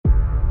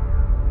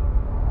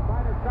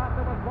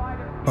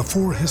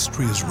Before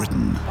history is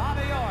written,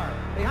 Bobby Orr,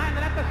 behind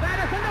the net to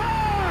Sanderson,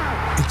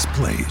 Orr! it's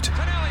played.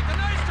 Finelli to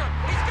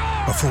Nystrom, he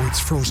scores! Before it's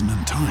frozen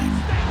in time,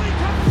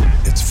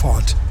 it's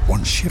fought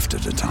one shift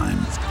at a time.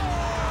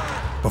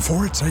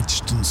 Before it's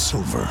etched in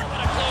silver,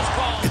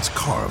 it's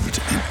carved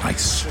in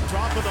ice.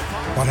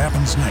 What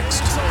happens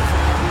next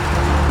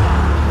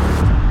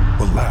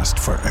will last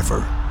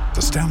forever.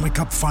 The Stanley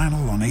Cup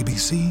Final on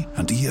ABC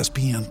and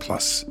ESPN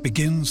Plus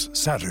begins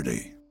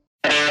Saturday.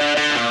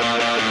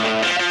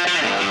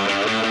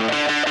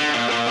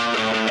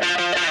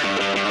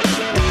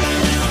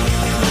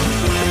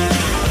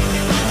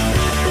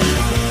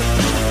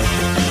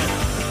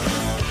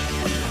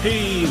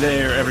 Hey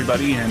there,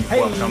 everybody, and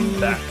welcome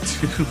back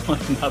to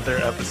another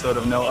episode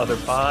of No Other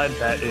Pod.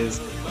 That is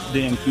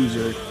Dan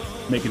Kuzer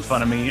making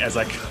fun of me as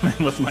I come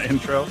in with my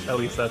intro. At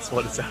least that's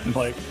what it sounded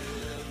like.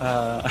 It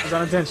was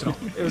unintentional.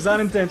 It was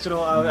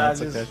unintentional. I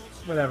just, okay.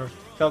 Whatever.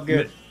 Felt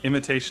good.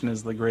 Imitation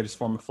is the greatest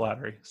form of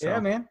flattery. So yeah,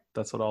 man.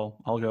 That's what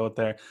I'll go with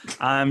there.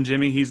 I'm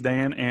Jimmy. He's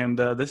Dan, and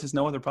this is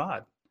No Other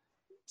Pod.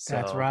 So,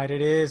 that's right.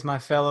 It is, my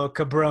fellow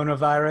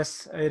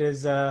coronavirus. It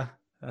is. That's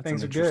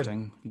things an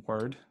interesting good.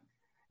 Word.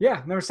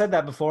 Yeah, never said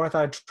that before. I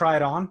thought I'd try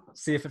it on,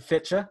 see if it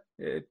fits you.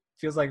 It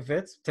feels like it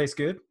fits. Tastes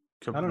good.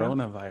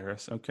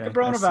 Coronavirus. Okay.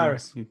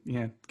 Coronavirus.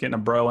 Yeah, getting a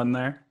bro in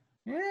there.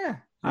 Yeah.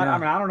 I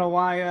mean, I don't know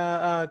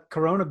why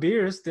Corona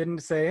Beers didn't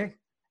say, hey,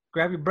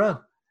 grab your bro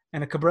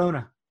and a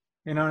Cabrona.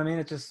 You know what I mean?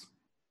 It just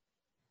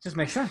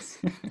makes sense,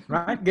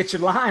 right? Get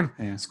your lime,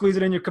 squeeze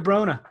it in your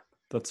Cabrona.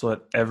 That's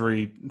what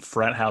every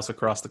frat house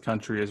across the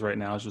country is right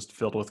now, is just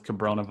filled with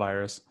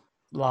coronavirus.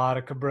 A lot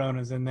of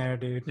Cabronas in there,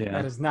 dude. Yeah.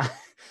 That is not,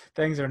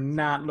 things are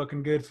not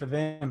looking good for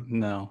them.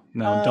 No,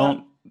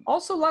 don't.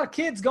 Also, a lot of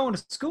kids going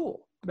to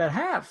school that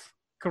have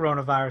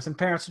coronavirus, and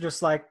parents are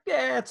just like,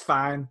 yeah, it's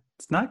fine.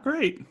 It's not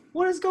great.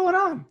 What is going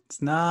on?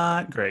 It's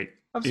not great.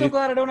 I'm so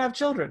glad I don't have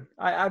children.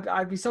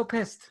 I'd be so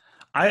pissed.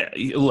 I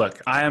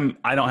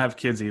don't have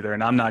kids either,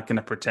 and I'm not going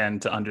to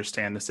pretend to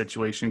understand the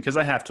situation, because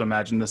I have to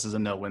imagine this is a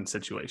no-win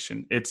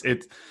situation.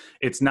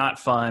 It's not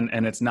fun,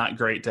 and it's not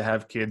great to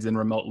have kids in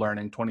remote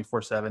learning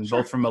 24/7,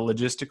 both from a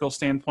logistical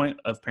standpoint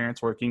of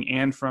parents working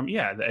and from the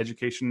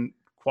education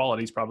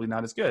quality is probably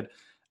not as good.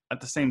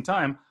 At the same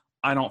time,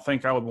 I don't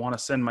think I would want to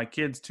send my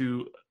kids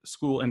to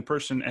school in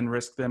person and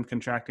risk them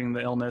contracting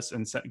the illness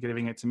and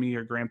giving it to me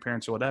or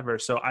grandparents or whatever.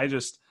 So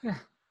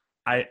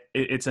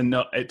it's a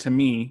no to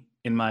me.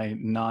 In my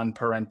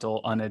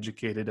non-parental,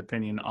 uneducated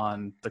opinion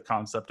on the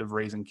concept of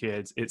raising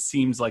kids, it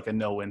seems like a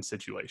no-win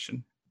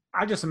situation.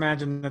 I just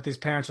imagine that these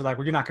parents are like,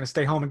 well, you're not going to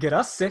stay home and get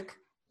us sick.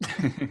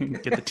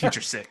 Get the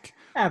teacher sick.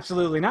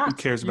 Absolutely not. Who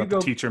cares about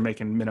the teacher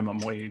making minimum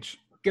wage?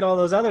 Get all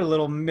those other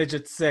little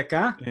midgets sick,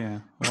 huh? Yeah,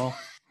 well.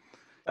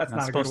 That's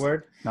not a good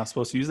word. Not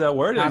supposed to use that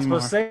word anymore. Not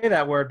supposed to say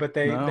that word, but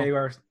they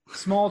are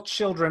small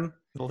children.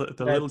 The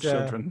little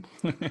children.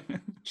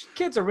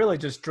 Kids are really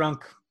just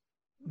drunk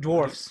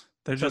dwarfs.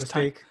 They're just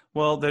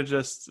they're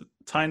just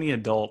tiny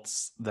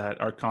adults that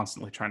are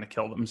constantly trying to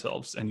kill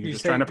themselves, and you're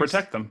just trying to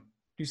protect them. Do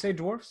you say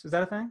dwarfs? Is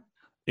that a thing?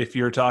 If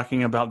you're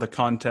talking about the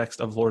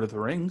context of Lord of the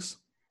Rings.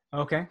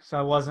 Okay, so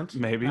I wasn't.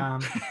 Maybe.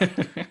 Things,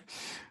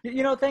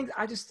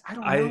 I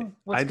don't know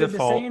what's good to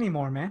say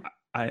anymore, man.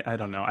 I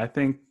don't know. I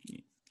think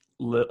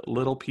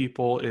little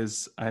people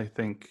is, I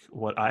think,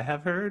 what I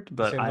have heard,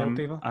 but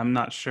I'm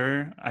not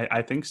sure.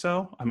 I think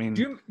so. I mean,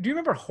 do you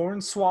remember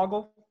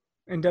Hornswoggle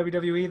in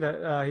WWE?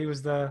 That he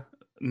was the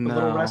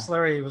little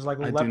wrestler. He was like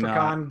a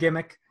leprechaun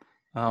gimmick.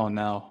 Oh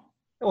no.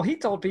 Well, he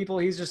told people,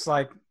 he's just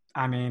like,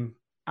 I mean,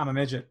 I'm a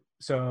midget,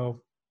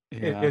 so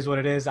it is what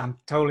it is. I'm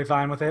totally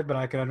fine with it, but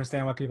I can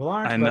understand why people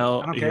aren't. I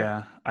know. I don't care.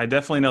 Yeah, I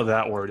definitely know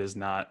that word is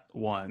not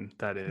one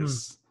that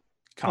is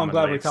commonly I'm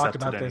glad we talked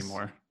about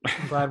anymore.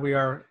 I'm glad we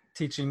are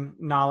teaching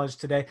knowledge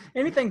today.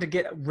 Anything to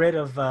get rid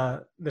of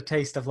the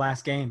taste of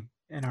last game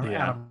out of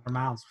our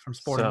mouths from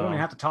sports. We don't even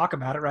have to talk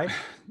about it, right?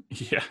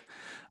 Yeah.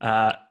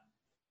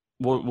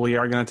 We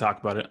are going to talk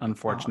about it,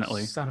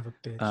 unfortunately. Oh, son of a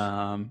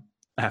bitch.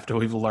 After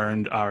we've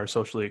learned our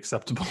socially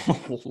acceptable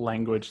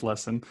language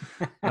lesson.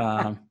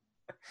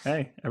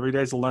 Hey, every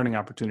day's a learning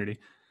opportunity.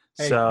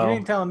 Hey, so you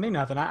ain't telling me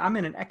nothing. I'm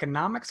in an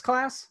economics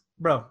class.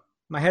 Bro,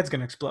 my head's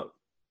going to explode.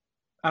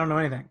 I don't know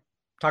anything.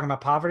 Talking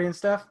about poverty and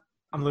stuff,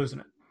 I'm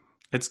losing it.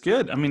 It's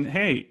good. I mean,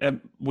 hey,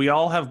 we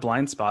all have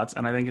blind spots,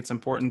 and I think it's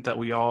important that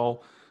we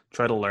all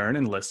try to learn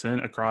and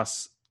listen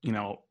across,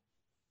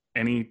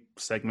 any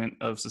segment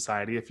of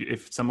society.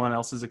 If someone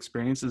else's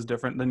experience is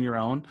different than your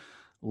own,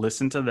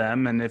 listen to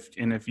them. And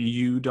if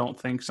you don't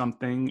think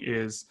something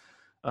is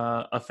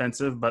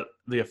offensive, but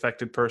the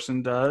affected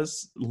person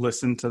does,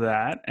 listen to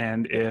that.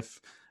 And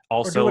if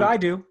also, or do what I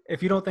do.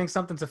 If you don't think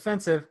something's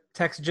offensive,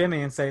 text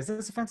Jimmy and say, "Is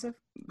this offensive?"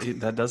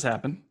 That does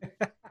happen.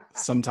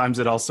 Sometimes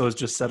it also is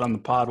just said on the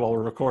pod while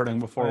we're recording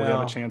before we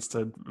have a chance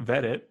to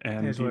vet it.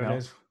 And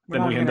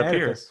then we end up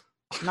here.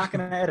 I'm not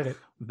going to edit it.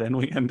 Then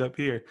we end up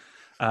here.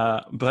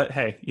 But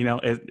hey,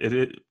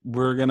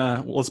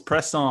 let's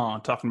press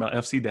on talking about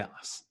FC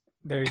Dallas.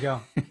 There you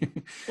go.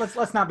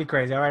 Let's not be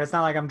crazy. All right. It's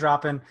not like I'm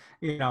dropping,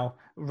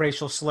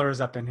 racial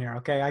slurs up in here.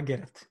 Okay. I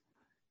get it.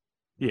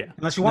 Yeah.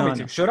 Unless you want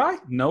me to. Should I?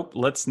 Nope.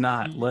 Let's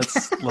not.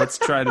 Let's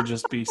try to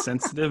just be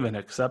sensitive and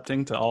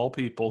accepting to all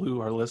people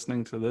who are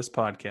listening to this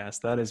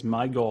podcast. That is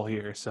my goal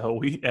here. So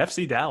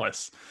FC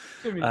Dallas.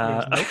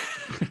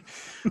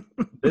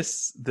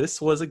 This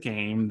was a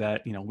game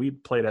that, we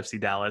played FC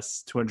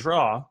Dallas to a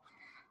draw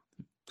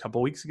a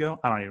couple weeks ago.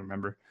 I don't even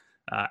remember.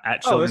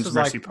 At Children's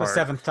Mercy Park. The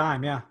seventh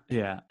time. Yeah.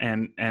 Yeah.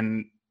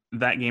 And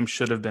that game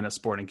should have been a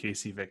Sporting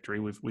KC victory.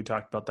 We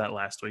talked about that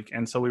last week.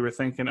 And so we were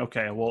thinking,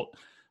 okay, well,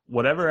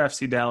 whatever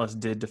FC Dallas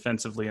did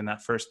defensively in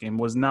that first game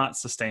was not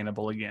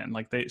sustainable again.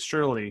 Like they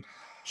surely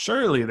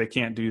they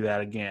can't do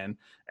that again.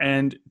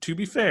 And to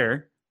be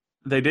fair,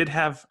 they did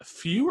have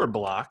fewer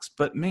blocks,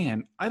 but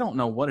man, I don't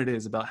know what it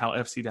is about how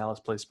FC Dallas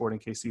plays Sporting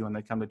KC when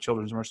they come to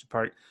Children's Mercy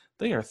Park.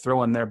 They are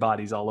throwing their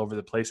bodies all over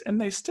the place, and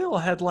they still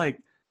had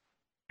like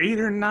 8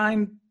 or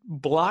 9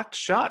 blocked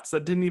shots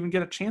that didn't even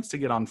get a chance to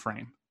get on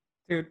frame.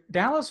 Dude,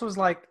 Dallas was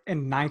like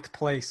in 9th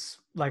place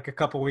like a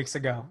couple weeks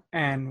ago,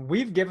 and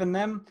we've given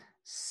them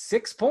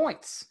 6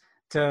 points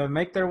to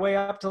make their way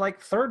up to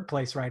like 3rd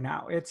place right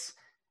now. It's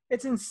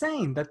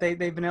insane that they've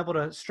been able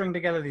to string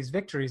together these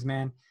victories,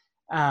 man.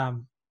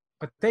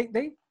 But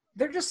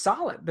they're just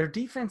solid. Their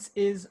defense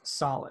is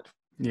solid.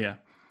 Yeah,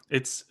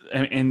 it's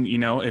and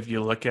if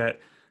you look at,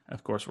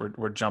 of course,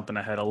 we're jumping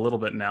ahead a little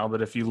bit now,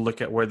 but if you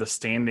look at where the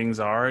standings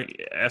are,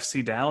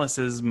 FC Dallas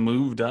has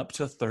moved up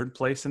to 3rd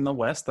place in the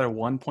West. They're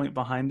 1 point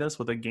behind us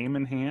with a game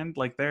in hand.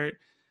 Like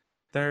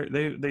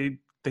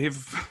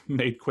they've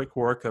made quick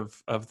work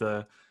of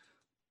the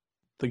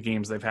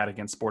games they've had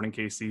against Sporting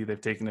KC.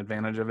 They've taken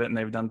advantage of it, and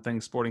they've done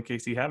things Sporting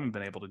KC haven't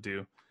been able to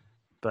do.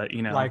 But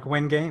like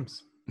win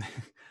games.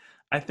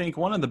 I think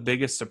one of the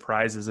biggest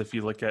surprises, if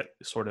you look at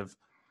sort of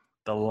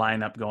the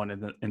lineup going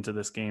into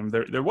this game,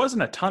 there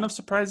wasn't a ton of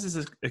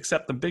surprises,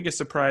 except the biggest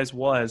surprise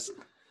was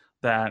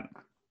that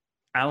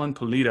Alan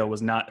Pulido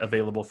was not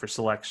available for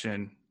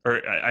selection,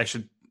 or I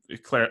should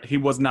clarify, he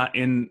was not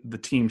on the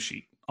team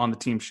sheet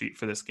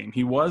for this game.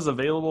 He was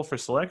available for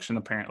selection,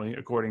 apparently,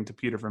 according to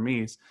Peter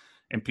Vermees.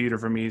 And Peter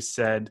Vermees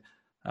said,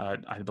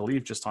 I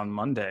believe just on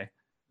Monday,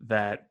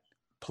 that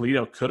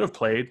Pulido could have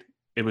played.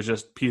 It was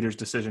just Peter's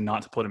decision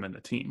not to put him in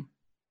the team.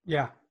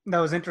 Yeah, that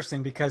was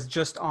interesting because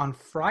just on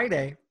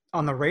Friday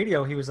on the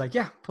radio, he was like,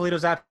 yeah,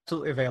 Pulido's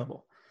absolutely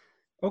available.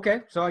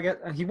 Okay, so I get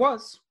he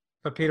was,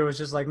 but Peter was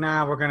just like,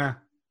 nah, we're gonna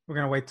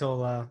wait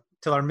till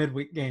our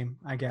midweek game,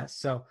 I guess.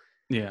 So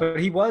yeah, but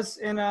he was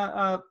in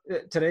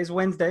today's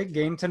Wednesday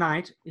game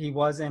tonight. He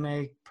was in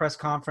a press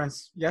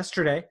conference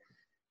yesterday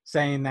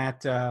saying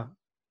that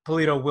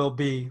Pulido will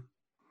be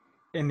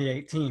in the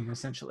 18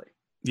 essentially.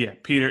 Yeah,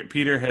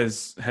 Peter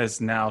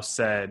has now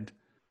said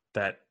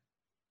that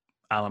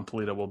Alan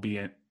Pulido will be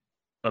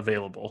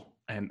available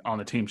and on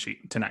the team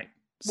sheet tonight.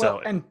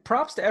 Well, and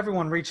props to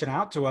everyone reaching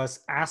out to us,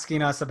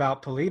 asking us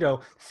about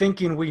Pulido,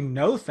 thinking we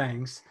know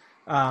things.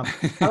 I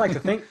like to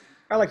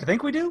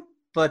think we do,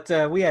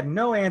 but we had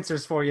no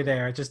answers for you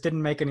there. It just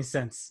didn't make any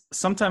sense.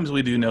 Sometimes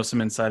we do know some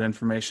inside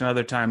information.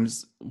 Other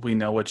times we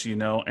know what you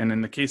know. And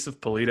in the case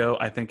of Pulido,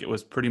 I think it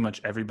was pretty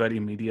much everybody,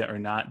 media or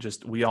not,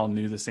 just we all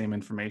knew the same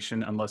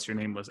information unless your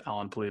name was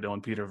Alan Pulido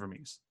and Peter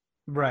Vermees.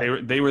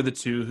 Right. They were the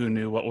two who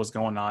knew what was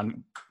going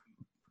on.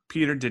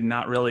 Peter did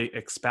not really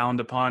expound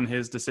upon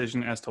his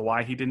decision as to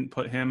why he didn't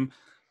put him,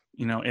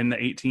 in the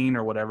 18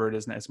 or whatever it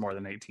is. It's more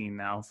than 18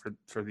 now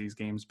for these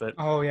games, but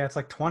oh yeah, it's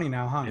like 20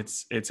 now, huh?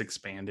 It's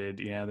expanded.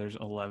 Yeah, there's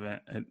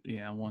 11.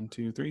 Yeah, 1,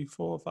 2, 3,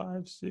 4,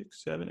 5,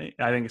 6, 7, 8.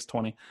 I think it's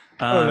 20.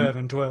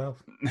 11,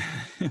 12.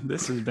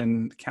 This has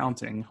been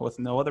counting with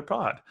no other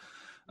pod.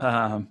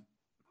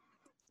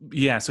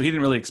 Yeah, so he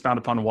didn't really expound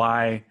upon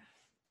why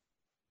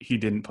he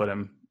didn't put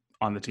him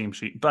on the team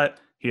sheet, but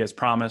he has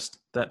promised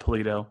that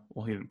Pulido,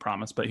 well, he didn't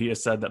promise, but he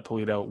has said that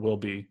Pulido will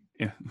be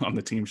on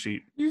the team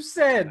sheet. You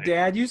said,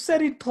 Dad, you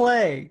said he'd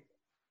play.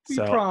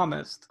 You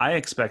promised. I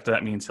expect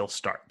that means he'll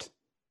start.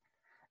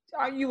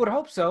 You would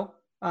hope so,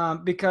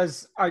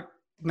 because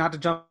not to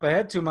jump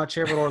ahead too much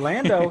here, but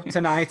Orlando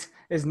tonight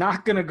is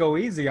not going to go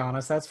easy on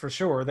us. That's for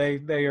sure.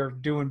 They are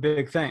doing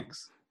big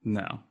things.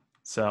 No.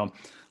 So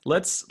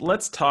let's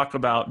talk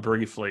about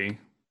briefly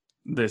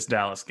this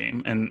Dallas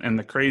game and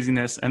the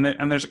craziness. And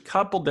there's a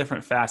couple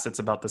different facets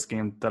about this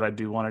game that I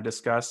do want to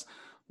discuss.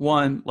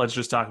 One, let's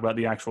just talk about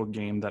the actual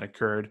game that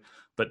occurred.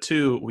 But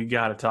two, we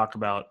got to talk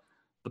about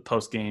the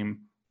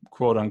post-game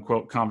quote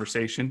unquote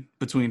conversation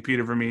between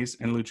Peter Vermees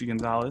and Luchi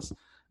Gonzalez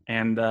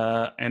and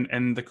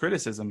the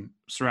criticism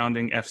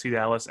surrounding FC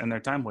Dallas and their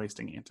time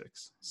wasting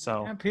antics.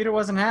 So yeah, Peter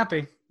wasn't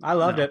happy. I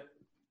loved it.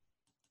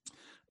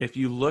 If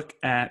you look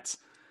at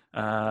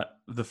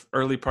the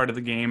early part of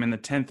the game in the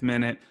 10th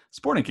minute,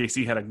 Sporting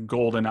KC had a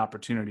golden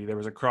opportunity. There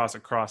was a cross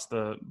across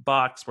the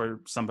box where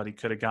somebody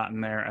could have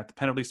gotten there at the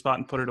penalty spot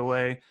and put it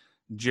away.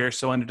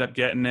 Gerso ended up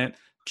getting it,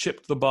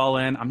 chipped the ball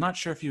in. I'm not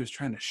sure if he was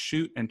trying to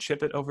shoot and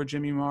chip it over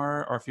Jimmy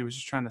Mara or if he was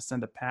just trying to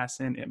send a pass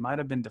in. It might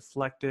have been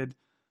deflected,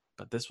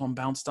 but this one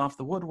bounced off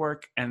the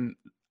woodwork. And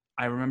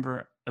I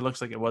remember it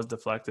looks like it was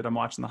deflected. I'm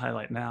watching the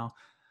highlight now.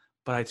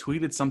 But I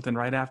tweeted something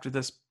right after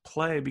this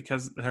play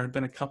because there had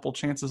been a couple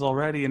chances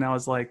already. And I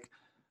was like,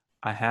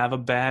 I have a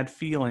bad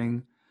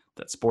feeling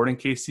that Sporting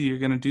KC are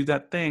going to do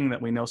that thing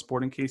that we know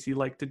Sporting KC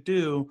like to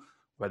do,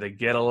 where they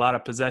get a lot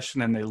of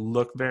possession and they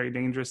look very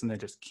dangerous and they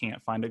just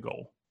can't find a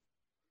goal.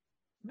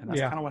 And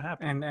that's kind of what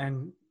happened.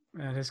 And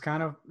that is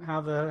kind of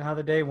how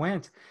the day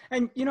went.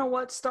 And you know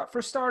what?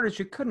 For starters,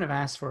 you couldn't have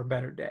asked for a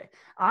better day.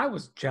 I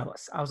was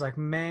jealous. I was like,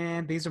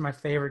 man, these are my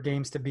favorite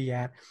games to be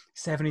at.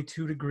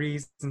 72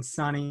 degrees and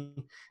sunny,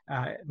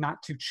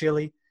 not too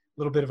chilly, a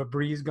little bit of a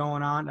breeze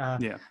going on.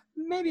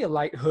 Maybe a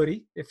light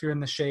hoodie if you're in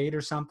the shade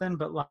or something,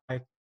 but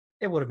like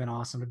it would have been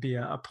awesome to be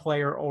a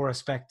player or a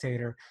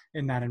spectator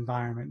in that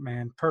environment,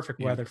 man.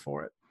 Perfect weather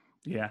for it.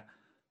 Yeah,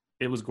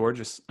 it was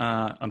gorgeous.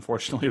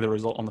 Unfortunately, the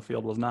result on the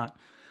field was not.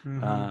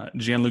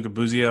 Gianluca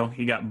Busio,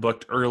 he got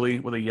booked early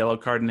with a yellow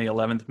card in the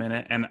 11th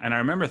minute. And I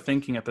remember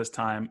thinking at this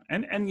time,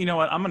 and you know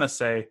what, I'm going to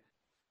say,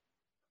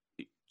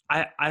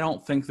 I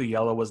don't think the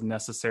yellow was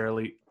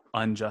necessarily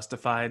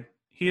unjustified.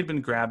 He had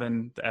been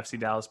grabbing the FC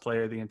Dallas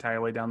player the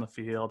entire way down the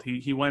field.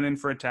 He went in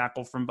for a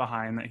tackle from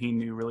behind that he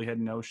knew really had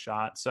no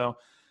shot. So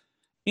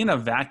in a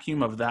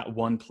vacuum of that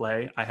one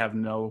play, I have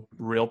no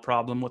real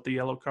problem with the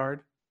yellow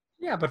card.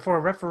 Yeah, but for a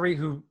referee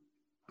who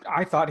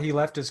I thought he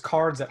left his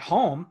cards at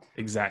home.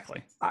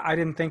 Exactly. I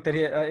didn't think that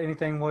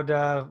anything would.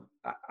 I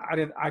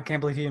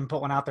can't believe he didn't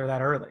put one out there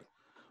that early.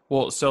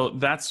 Well, so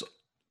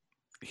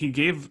he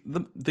gave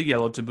the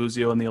yellow to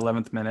Busio in the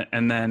 11th minute,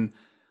 and then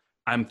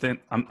I'm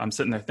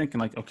sitting there thinking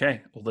like,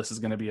 okay, well, this is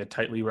going to be a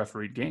tightly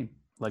refereed game.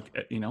 Like,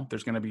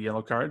 there's going to be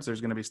yellow cards.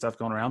 There's going to be stuff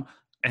going around,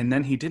 and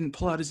then he didn't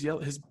pull out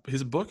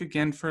his book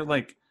again for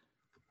like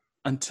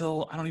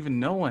until I don't even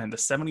know when, the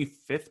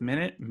 75th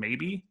minute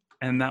maybe.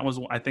 And that was,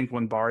 I think,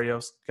 when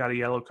Barrios got a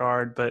yellow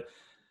card. But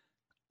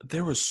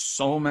there were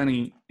so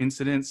many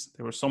incidents.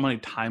 There were so many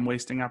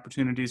time-wasting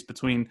opportunities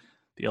between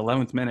the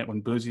 11th minute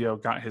when Busio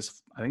got I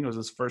think it was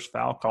his first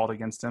foul called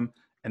against him,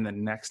 and the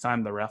next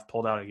time the ref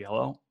pulled out a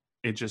yellow.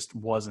 It just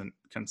wasn't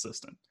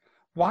consistent.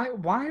 Why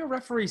are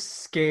referees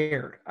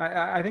scared?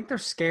 I think they're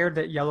scared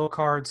that yellow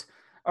cards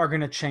are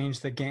going to change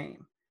the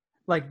game.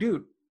 Like,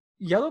 dude,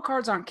 yellow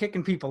cards aren't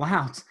kicking people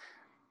out.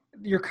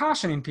 You're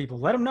cautioning people.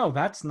 Let them know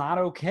that's not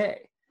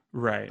okay.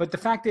 Right. But the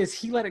fact is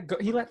he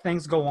let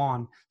things go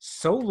on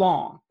so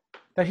long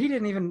that he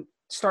didn't even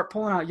start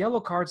pulling out yellow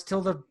cards till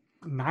the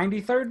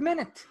 93rd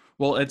minute.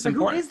 Well, it's like,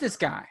 important. Who is this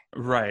guy?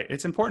 Right.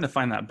 It's important to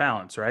find that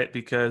balance, right?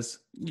 Because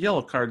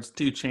yellow cards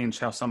do change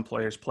how some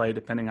players play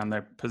depending on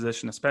their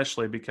position,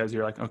 especially because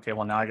you're like, okay,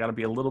 well, now I got to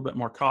be a little bit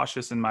more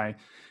cautious in my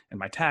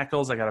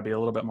tackles. I got to be a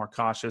little bit more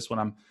cautious when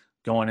I'm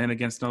going in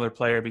against another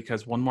player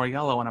because one more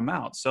yellow and I'm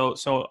out. So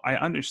I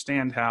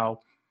understand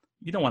how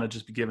you don't want to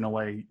just be giving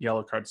away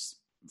yellow cards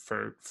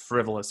for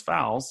frivolous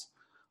fouls,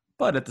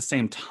 but at the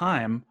same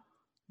time,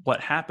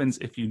 what happens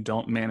if you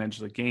don't manage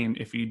the game,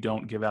 if you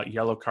don't give out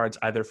yellow cards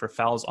either for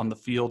fouls on the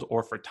field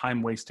or for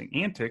time-wasting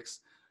antics,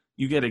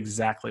 you get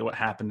exactly what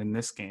happened in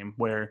this game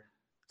where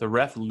the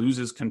ref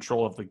loses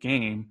control of the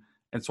game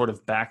and sort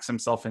of backs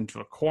himself into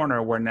a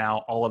corner where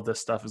now all of this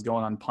stuff is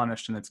going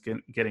unpunished and it's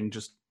getting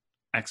just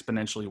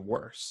exponentially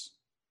worse.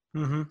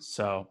 Mm-hmm.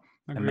 So,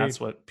 Agreed. And that's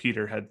what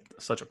Peter had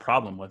such a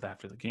problem with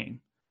after the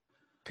game.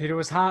 Peter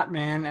was hot,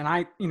 man. And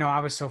I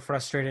was so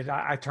frustrated.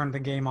 I turned the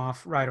game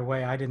off right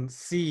away. I didn't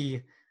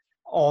see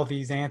all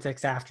these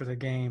antics after the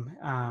game.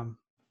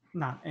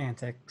 Not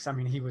antics. I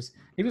mean, he was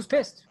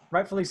pissed,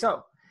 rightfully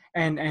so.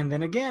 And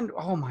then again,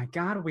 oh my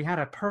God, we had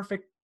a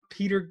perfect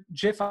Peter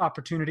GIF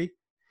opportunity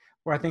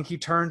where I think he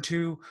turned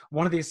to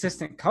one of the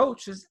assistant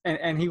coaches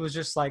and he was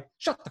just like,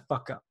 shut the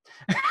fuck up.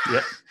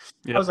 Yep.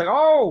 I was like,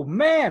 oh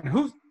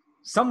man,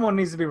 someone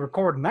needs to be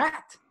recording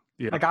that.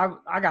 Yep. Like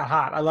I got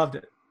hot. I loved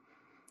it.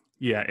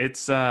 Yeah,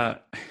 it's I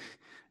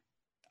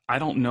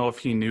don't know if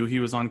he knew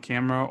he was on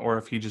camera or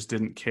if he just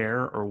didn't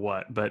care or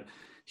what, but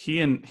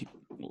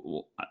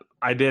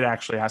I did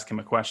actually ask him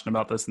a question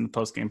about this in the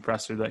post-game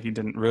presser that he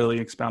didn't really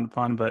expound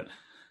upon, but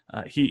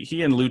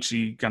he and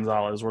Luchi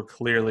Gonzalez were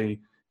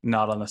clearly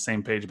not on the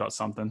same page about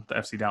something, the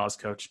FC Dallas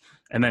coach.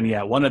 And then,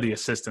 yeah, one of the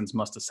assistants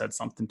must have said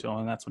something to him,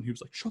 and that's when he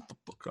was like, shut the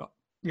fuck up.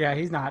 Yeah,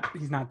 he's not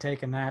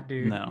taking that,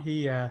 dude.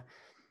 No.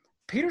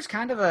 Peter's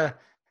kind of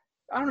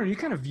I don't know, you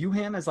kind of view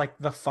him as like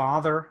the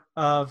father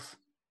of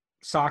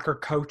soccer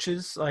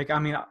coaches. Like, I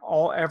mean,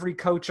 every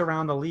coach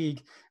around the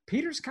league,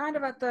 Peter's kind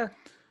of at the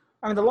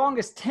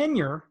longest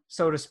tenure,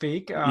 so to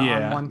speak,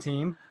 on one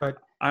team. But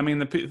I mean,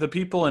 the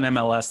people in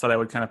MLS that I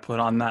would kind of put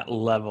on that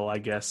level, I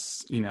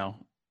guess,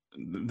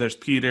 there's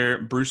Peter.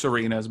 Bruce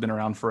Arena has been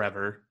around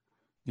forever.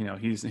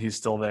 He's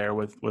still there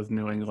with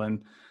New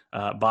England.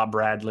 Bob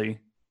Bradley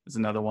is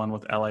another one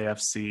with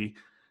LAFC.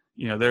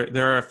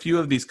 There are a few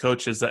of these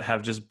coaches that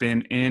have just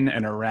been in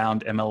and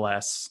around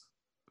MLS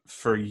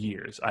for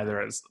years,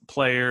 either as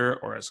player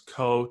or as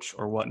coach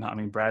or whatnot. I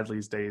mean,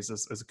 Bradley's days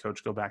as a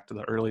coach go back to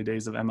the early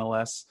days of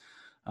MLS.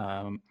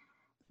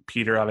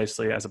 Peter,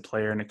 obviously, as a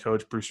player and a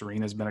coach. Bruce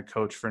Arena has been a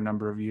coach for a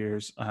number of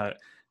years.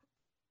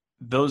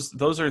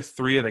 Those are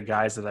three of the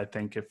guys that I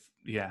think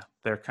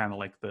they're kind of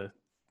like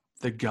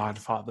the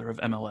godfather of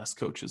MLS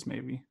coaches,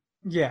 maybe.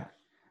 Yeah.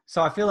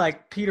 So I feel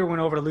like Peter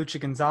went over to Luchi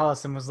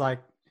Gonzalez and was like,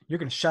 you're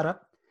going to shut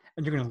up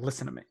and you're going to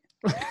listen to me.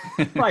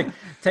 Like,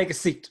 take a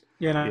seat,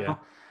 you know? Yeah.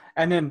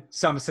 And then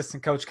some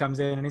assistant coach comes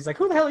in and he's like,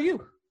 who the hell are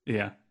you?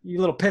 Yeah. You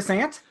little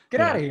pissant.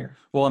 Get out of here.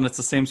 Well, and it's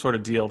the same sort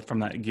of deal from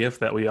that GIF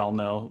that we all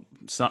know.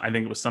 So I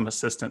think it was some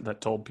assistant that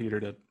told Peter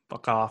to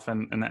fuck off.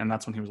 And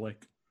that's when he was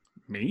like,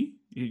 me?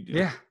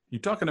 You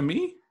talking to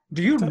me?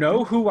 Do you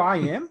know who I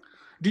am?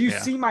 Do you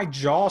see my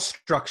jaw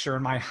structure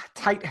and my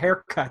tight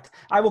haircut?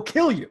 I will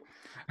kill you.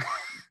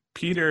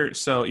 Peter.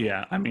 So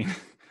yeah, I mean,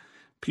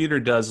 Peter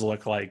does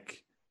look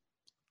like,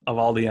 of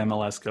all the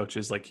MLS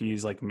coaches, like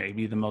he's like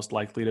maybe the most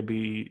likely to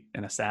be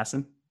an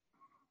assassin.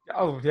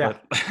 Oh yeah,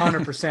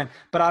 100%.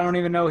 But I don't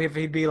even know if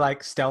he'd be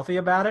like stealthy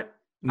about it.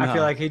 No. I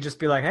feel like he'd just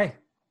be like, "Hey,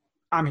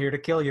 I'm here to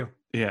kill you."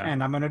 Yeah.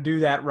 And I'm gonna do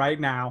that right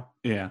now.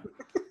 Yeah.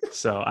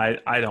 So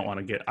I don't want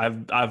to get.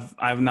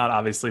 I've not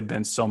obviously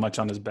been so much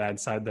on his bad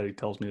side that he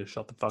tells me to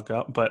shut the fuck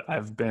up, but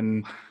I've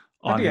been.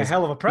 That'd be a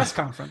hell of a press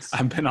conference.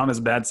 I've been on his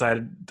bad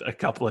side a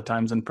couple of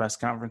times in press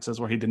conferences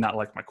where he did not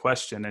like my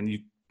question, and you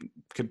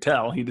could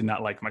tell he did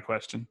not like my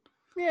question.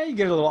 Yeah, you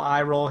get a little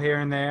eye roll here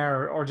and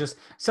there, or just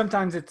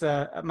sometimes it's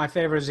my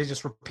favorite is he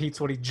just repeats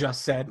what he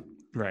just said.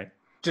 Right.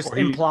 Just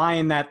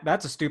implying that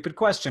that's a stupid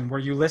question. Were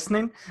you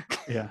listening?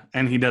 Yeah.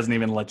 And he doesn't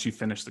even let you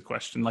finish the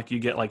question. Like you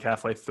get like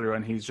halfway through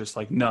and he's just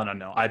like, no.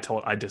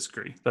 I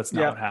disagree. That's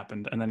not what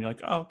happened. And then you're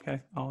like, oh,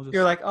 okay.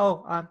 You're like,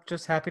 oh, I'm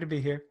just happy to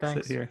be here.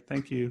 Thanks. Sit here.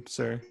 Thank you,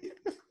 sir.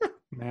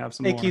 May I have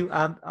some Thank more? you.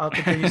 I'll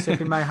continue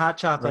sipping my hot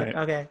chocolate.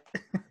 Right.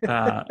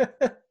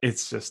 Okay.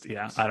 It's just,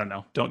 I don't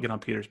know. Don't get on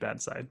Peter's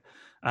bad side.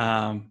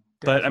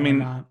 But I mean,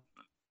 not.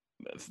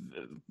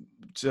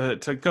 To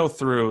go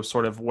through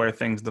sort of where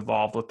things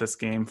devolved with this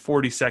game,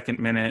 42nd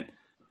minute,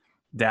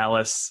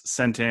 Dallas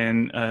sent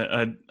in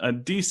a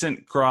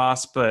decent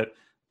cross, but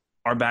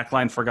our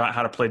backline forgot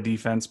how to play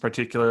defense,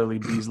 particularly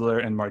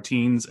Besler and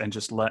Martins, and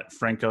just let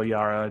Franco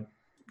Jara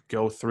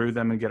go through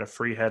them and get a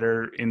free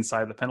header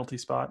inside the penalty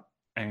spot.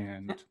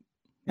 And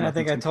I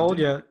think I told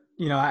you,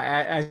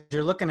 as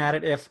you're looking at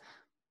it,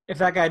 if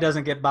that guy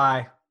doesn't get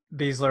by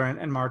Besler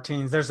and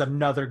Martins, there's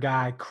another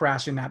guy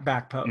crashing that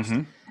back post,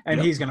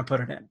 and he's going to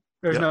put it in.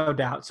 There's no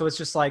doubt. So it's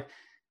just like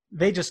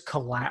they just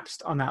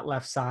collapsed on that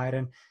left side.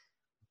 And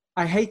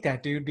I hate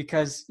that, dude,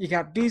 because you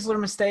got Besler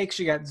mistakes,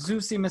 you got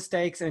Zusi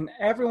mistakes, and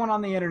everyone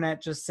on the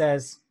internet just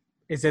says,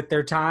 is it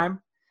their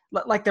time?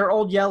 Like they're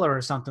old Yeller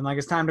or something. Like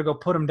it's time to go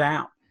put them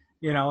down.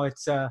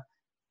 It's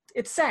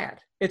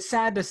sad. It's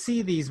sad to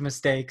see these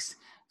mistakes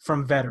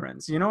from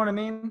veterans. You know what I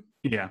mean?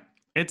 Yeah.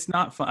 It's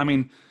not fun. I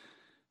mean,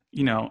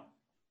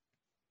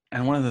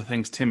 and one of the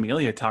things Tim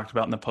Melia talked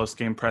about in the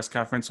post-game press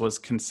conference was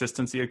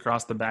consistency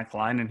across the back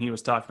line. And he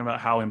was talking about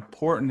how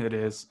important it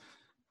is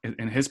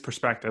in his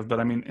perspective, but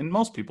I mean, in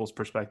most people's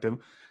perspective,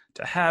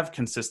 to have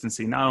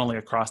consistency, not only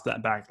across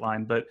that back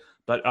line, but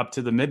up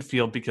to the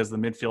midfield, because the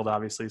midfield,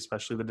 obviously,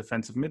 especially the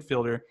defensive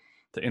midfielder,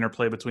 the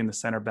interplay between the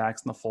center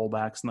backs and the full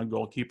backs and the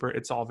goalkeeper,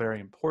 it's all very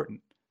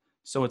important.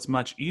 So it's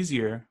much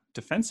easier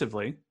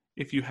defensively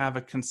if you have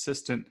a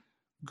consistent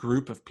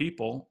group of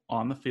people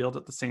on the field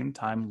at the same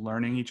time,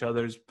 learning each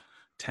other's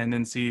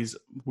tendencies,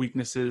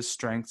 weaknesses,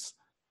 strengths.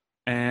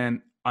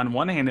 And on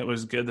one hand, it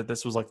was good that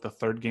this was like the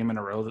third game in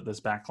a row that this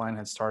back line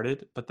had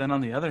started. But then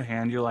on the other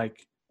hand, you're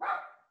like,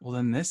 well,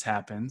 then this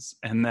happens.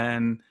 And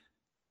then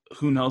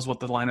who knows what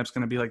the lineup's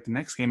going to be like the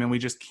next game. And we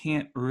just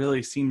can't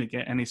really seem to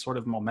get any sort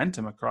of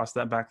momentum across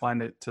that back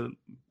line to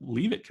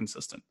leave it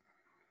consistent.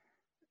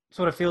 That's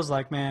what it feels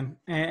like, man.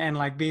 And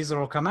like Besler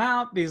will come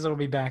out, Besler will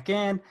be back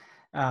in,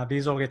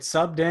 Besler will get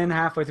subbed in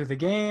halfway through the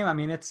game. I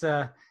mean, it's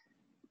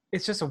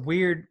just a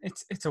weird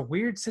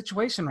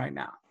situation right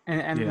now.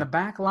 And the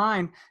back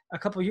line a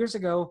couple of years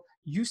ago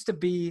used to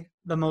be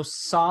the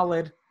most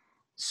solid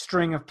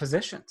string of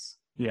positions.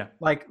 Yeah.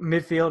 Like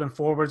midfield and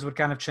forwards would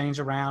kind of change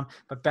around,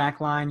 but back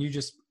line,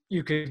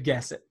 you could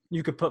guess it.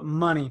 You could put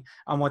money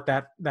on what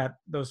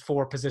those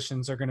four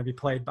positions are going to be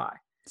played by.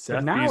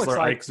 Seth Besler,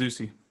 Ike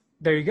Zusi.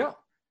 There you go.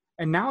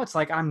 And now it's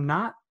like, I'm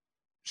not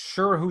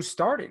sure who's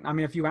starting. I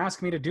mean, if you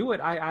ask me to do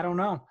it, I don't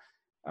know.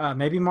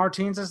 Maybe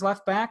Martins is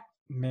left back.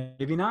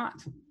 Maybe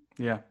not.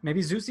 Yeah.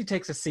 Maybe Zusi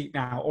takes a seat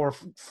now or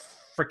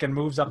freaking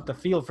moves up the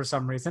field for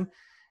some reason.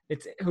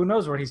 Who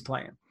knows where he's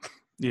playing.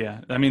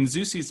 Yeah. I mean,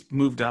 Zusi's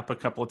moved up a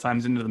couple of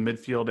times into the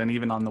midfield and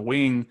even on the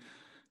wing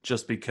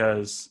just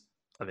because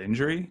of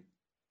injury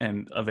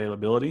and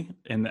availability.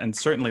 And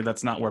certainly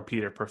that's not where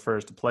Peter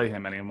prefers to play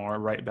him anymore.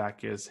 Right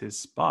back is his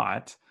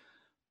spot.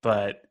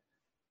 But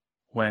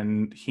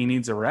when he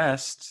needs a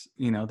rest,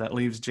 that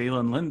leaves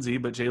Jalen Lindsey.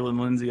 But Jalen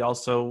Lindsey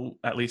also,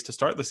 at least to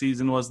start the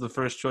season, was the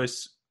first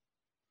choice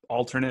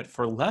alternate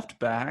for left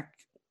back.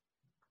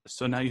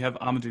 So now you have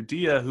Amadou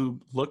Dia,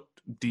 who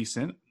looked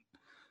decent.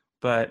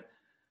 But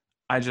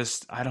I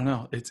don't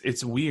know.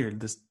 It's weird.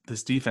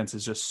 This defense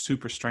is just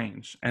super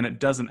strange. And it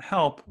doesn't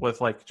help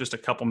with like just a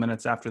couple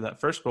minutes after that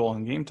first goal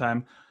in game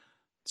time.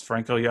 It's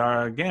Franco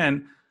Jara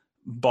again.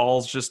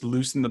 Ball's just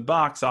loose in the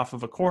box off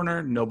of a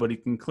corner. Nobody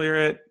can clear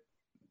it.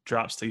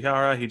 Drops to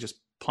Jara. He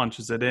just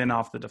punches it in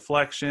off the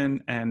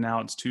deflection. And now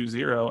it's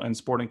 2-0 and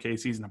Sporting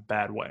KC's in a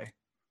bad way.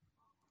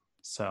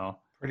 So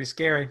Pretty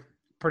scary.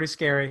 Pretty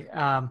scary.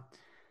 I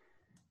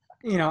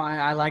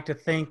like to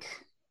think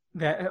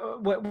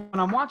that when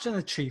I'm watching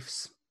the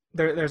Chiefs,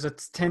 there's a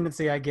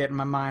tendency I get in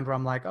my mind where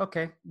I'm like,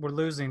 okay, we're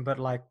losing, but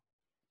like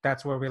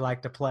that's where we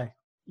like to play.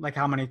 Like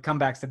how many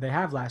comebacks did they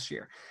have last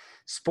year?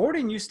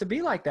 Sporting used to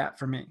be like that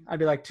for me. I'd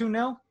be like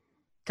 2-0.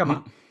 Come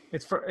on.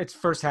 It's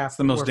first half. It's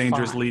the most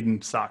dangerous lead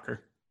in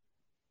soccer.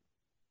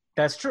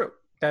 That's true.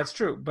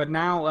 But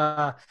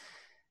now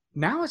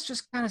it's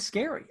just kind of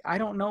scary. I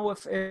don't know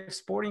if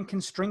Sporting can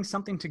string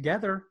something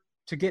together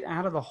to get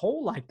out of the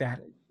hole like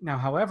that. Now,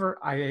 however,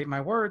 I ate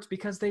my words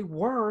because they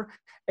were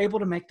able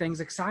to make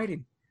things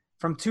exciting.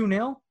 From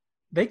 2-0,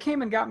 they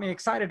came and got me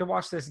excited to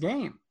watch this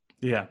game.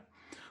 Yeah.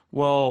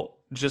 Well,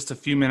 just a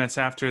few minutes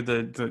after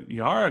the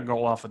Yara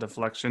goal off a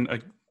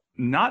deflection,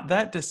 not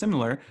that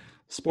dissimilar,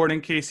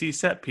 Sporting KC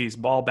set piece,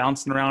 ball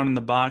bouncing around in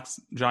the box.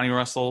 Johnny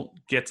Russell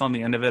gets on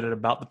the end of it at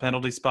about the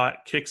penalty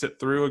spot, kicks it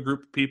through a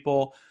group of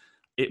people.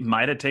 It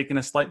might have taken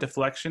a slight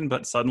deflection,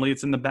 but suddenly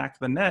it's in the back of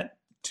the net,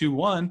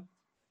 2-1.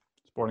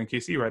 Sporting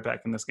KC right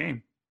back in this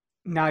game.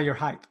 Now you're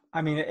hype.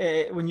 I mean,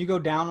 when you go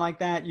down like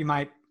that, you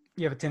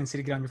have a tendency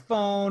to get on your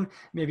phone.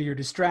 Maybe you're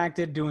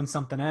distracted doing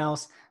something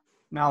else.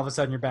 Now all of a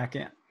sudden you're back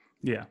in.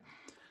 Yeah.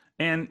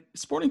 And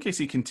Sporting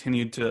KC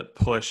continued to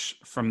push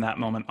from that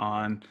moment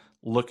on,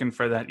 looking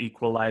for that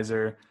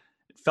equalizer.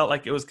 It felt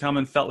like it was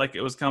coming,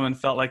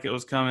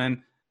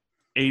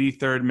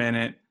 83rd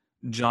minute,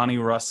 Johnny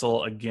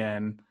Russell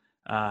again.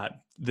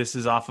 This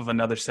is off of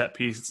another set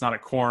piece. It's not a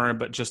corner,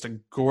 but just a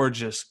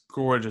gorgeous,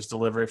 gorgeous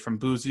delivery from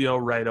Buzio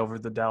right over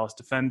the Dallas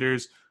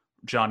defenders.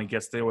 Johnny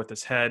gets there with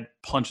his head,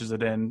 punches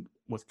it in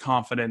with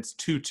confidence.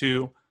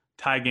 2-2,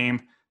 tie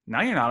game.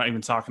 Now you're not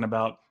even talking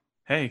about,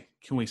 hey,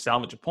 can we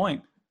salvage a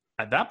point?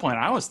 At that point,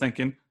 I was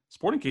thinking,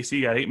 Sporting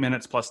KC got 8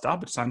 minutes plus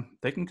stoppage time.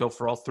 They can go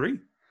for all three.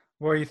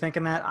 Were you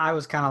thinking that? I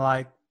was kind of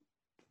like,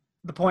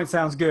 the point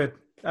sounds good.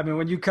 I mean,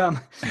 when you come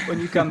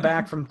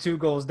back from 2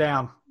 goals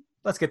down,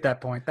 let's get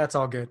that point. That's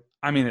all good.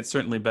 I mean, it's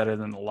certainly better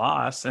than the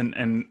loss.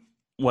 And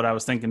what I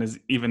was thinking is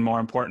even more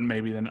important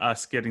maybe than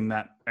us getting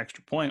that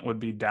extra point would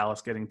be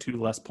Dallas getting 2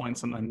 less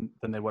points than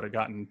they would have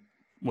gotten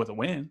with a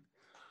win.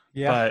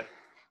 Yeah. But,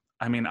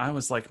 I mean, I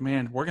was like,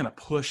 man, we're going to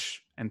push.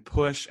 And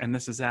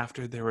this is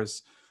after there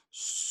was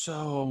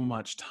so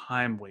much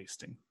time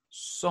wasting.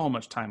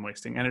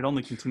 And it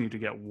only continued to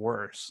get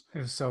worse. It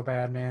was so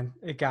bad, man.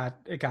 It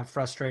got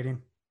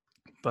frustrating.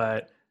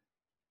 But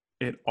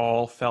it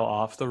all fell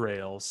off the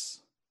rails.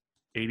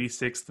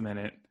 86th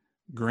minute,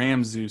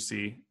 Graham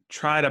Zusi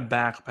tried a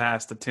back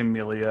pass to Tim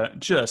Melia,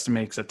 just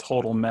makes a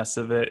total mess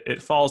of it.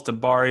 It falls to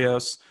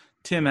Barrios.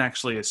 Tim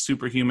actually is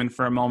superhuman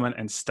for a moment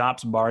and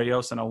stops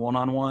Barrios in a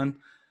one-on-one,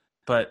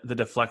 but the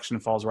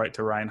deflection falls right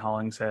to Ryan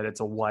Hollingshead. It's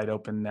a wide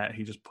open net.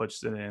 He just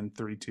puts it in.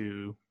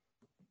 3-2.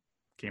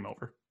 Game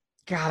over.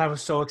 God, I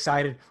was so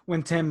excited.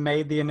 When Tim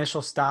made the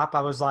initial stop,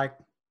 I was like,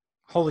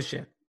 holy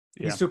shit.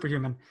 He's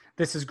superhuman.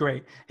 This is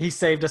great. He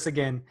saved us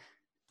again.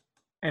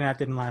 And that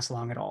didn't last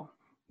long at all.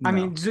 No. I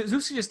mean,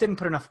 Zusi just didn't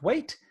put enough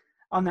weight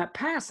on that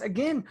pass.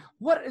 Again,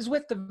 what is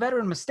with the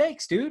veteran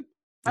mistakes, dude?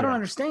 I don't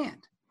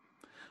understand.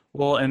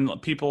 Well, and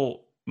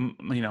people,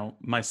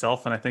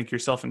 myself and I think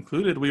yourself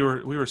included, we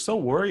were so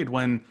worried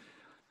when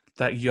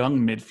that young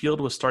midfield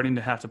was starting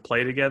to have to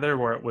play together,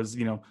 where it was,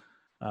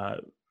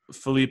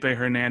 Felipe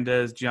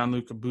Hernandez,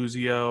 Gianluca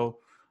Buzio,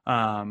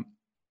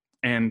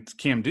 and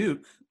Cam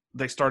Duke.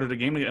 They started a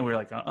game and we were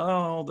like,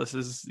 oh, this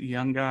is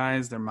young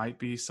guys. There might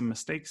be some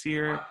mistakes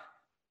here.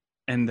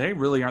 And they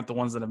really aren't the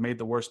ones that have made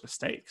the worst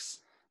mistakes.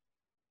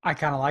 I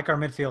kind of like our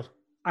midfield.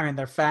 I mean,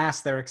 they're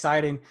fast. They're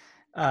exciting.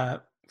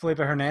 Felipe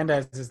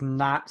Hernandez is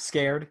not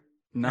scared.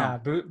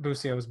 No.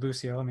 Buzio is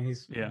Buzio. I mean,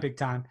 he's big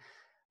time.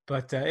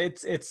 But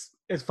it's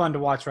fun to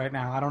watch right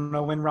now. I don't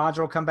know when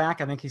Roger will come back.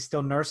 I think he's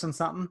still nursing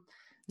something.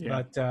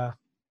 Yeah. But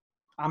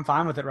I'm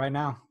fine with it right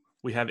now.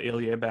 We have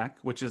Ilie back,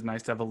 which is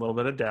nice to have a little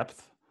bit of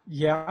depth.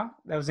 Yeah,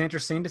 that was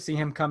interesting to see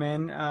him come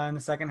in the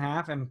second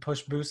half and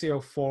push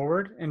Buzio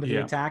forward into the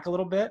attack a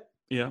little bit.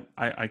 Yeah,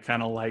 I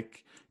kind of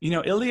like,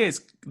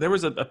 Ilie's, there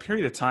was a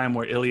period of time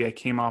where Ilie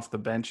came off the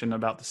bench in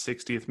about the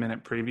 60th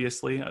minute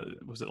previously.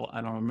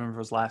 I don't remember if it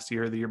was last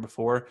year or the year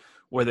before,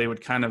 where they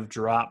would kind of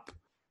drop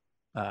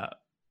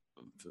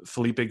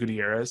Felipe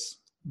Gutierrez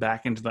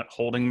back into that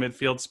holding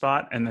midfield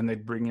spot, and then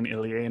they'd bring in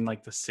Ilie in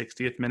like the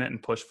 60th minute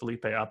and push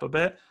Felipe up a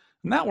bit.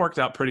 And that worked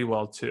out pretty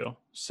well too.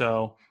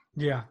 So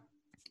yeah.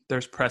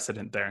 There's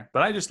precedent there,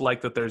 but I just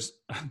like that there's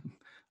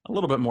a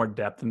little bit more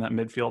depth in that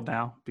midfield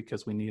now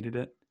because we needed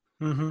it.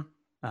 Mm-hmm.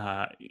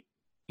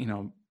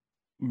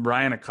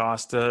 Brian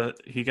Acosta,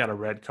 he got a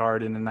red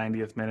card in the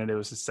 90th minute. It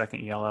was his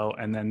second yellow.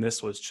 And then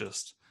this was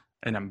just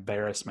an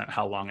embarrassment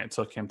how long it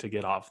took him to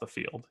get off the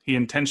field. He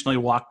intentionally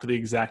walked the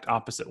exact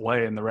opposite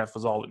way and the ref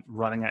was all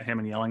running at him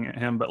and yelling at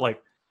him. But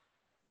like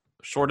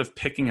short of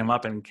picking him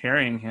up and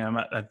carrying him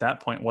at that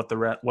point, what's the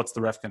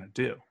ref going to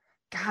do?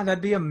 God,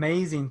 that'd be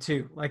amazing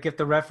too. Like if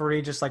the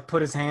referee just like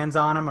put his hands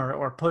on him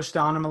or pushed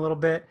on him a little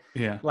bit.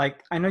 Yeah.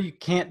 Like I know you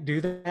can't do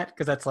that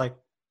because that's like,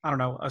 I don't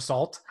know,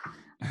 assault.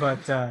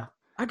 But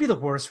I'd be the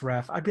worst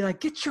ref. I'd be like,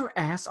 get your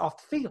ass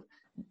off the field.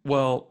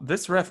 Well,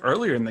 this ref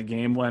earlier in the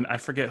game, when I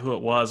forget who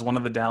it was, one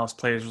of the Dallas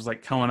players was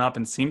like coming up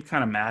and seemed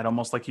kind of mad,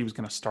 almost like he was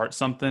going to start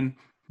something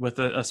with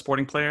a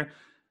Sporting player.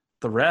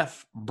 The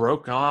ref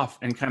broke off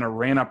and kind of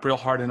ran up real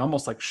hard and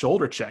almost like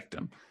shoulder checked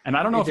him. And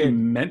I don't know if he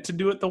meant to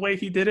do it the way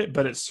he did it,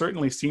 but it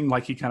certainly seemed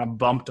like he kind of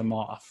bumped him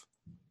off.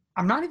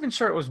 I'm not even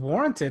sure it was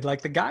warranted.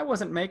 Like, the guy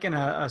wasn't making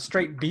a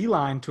straight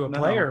beeline to a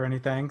player or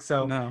anything.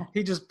 So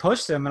he just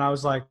pushed him, and I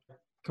was like,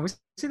 can we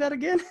see that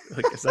again?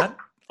 Like, is that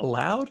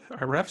allowed?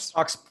 Our refs?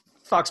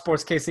 Fox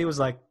Sports KC was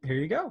like, here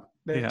you go.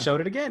 They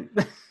showed it again.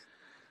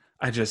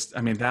 I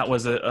mean, that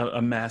was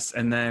a mess.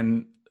 And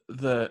then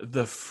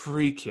the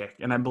free kick,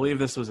 and I believe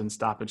this was in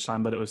stoppage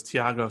time, but it was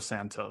Thiago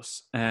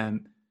Santos.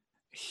 And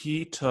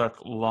he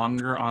took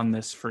longer on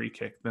this free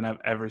kick than I've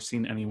ever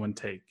seen anyone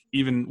take,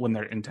 even when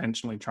they're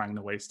intentionally trying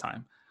to waste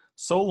time.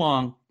 So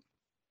long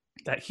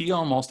that he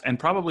almost, and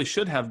probably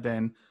should have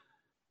been,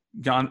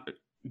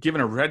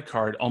 given a red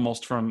card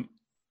almost from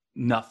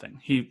nothing.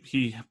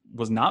 He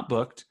was not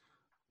booked,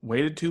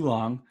 waited too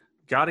long,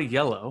 got a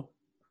yellow,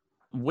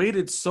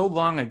 waited so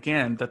long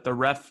again that the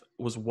ref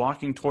was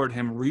walking toward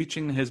him,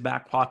 reaching his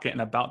back pocket and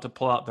about to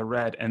pull out the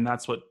red, and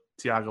that's what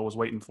Thiago was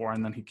waiting for,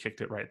 and then he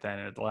kicked it right then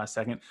at the last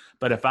second.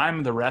 But if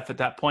I'm the ref at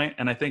that point,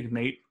 and I think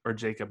Nate or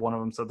Jacob, one of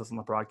them said this on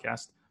the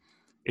broadcast,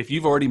 if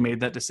you've already made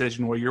that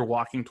decision where you're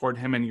walking toward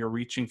him and you're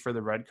reaching for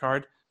the red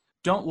card,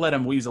 don't let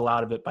him weasel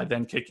out of it by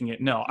then kicking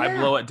it. No, I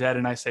blow it dead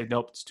and I say,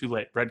 nope, it's too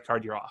late. Red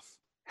card, you're off.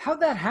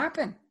 How'd that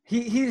happen?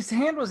 His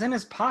hand was in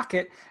his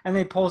pocket and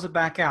they pulls it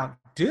back out.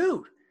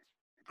 Dude,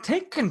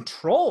 take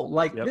control.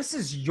 Like, this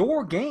is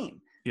your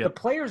game. The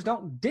players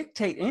don't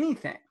dictate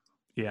anything.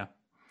 Yeah.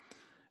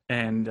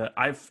 And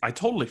I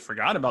totally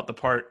forgot about the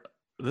part.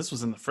 This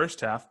was in the first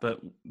half, but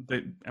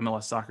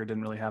MLS Soccer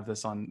didn't really have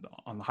this on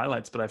the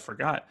highlights, but I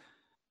forgot.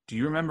 Do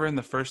you remember in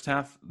the first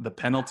half, the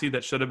penalty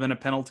that should have been a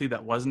penalty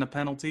that wasn't a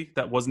penalty,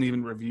 that wasn't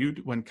even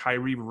reviewed, when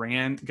Kyrie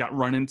got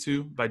run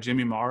into by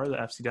Jimmy Mara, the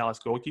FC Dallas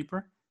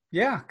goalkeeper?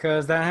 Yeah,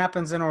 because that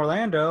happens in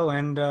Orlando,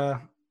 and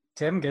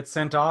Tim gets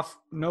sent off,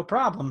 no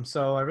problem.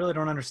 So I really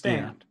don't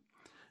understand.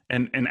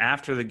 Yeah. And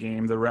after the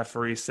game, the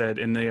referee said,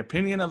 in the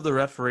opinion of the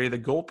referee, the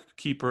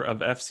goalkeeper of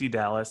FC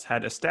Dallas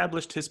had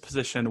established his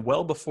position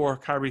well before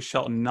Kyrie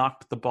Shelton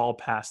knocked the ball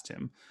past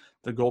him.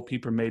 The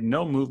goalkeeper made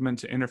no movement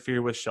to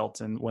interfere with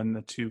Shelton when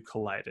the two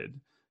collided.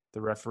 The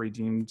referee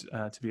deemed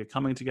to be a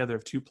coming together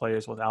of two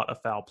players without a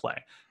foul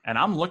play. And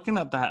I'm looking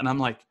at that and I'm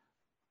like,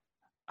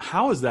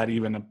 how is that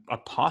even a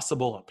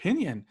possible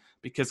opinion?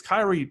 Because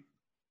Kyrie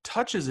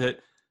touches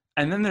it,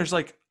 and then there's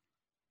like,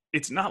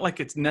 it's not like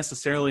it's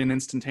necessarily an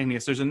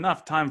instantaneous. There's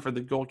enough time for the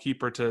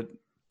goalkeeper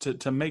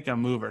to make a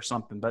move or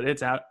something, but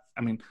it's out.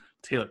 I mean,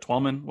 Taylor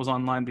Twellman was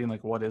online being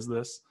like, what is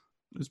this?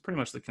 It was pretty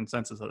much the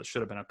consensus that it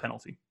should have been a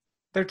penalty.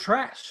 They're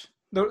trash.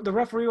 The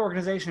referee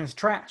organization is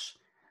trash.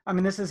 I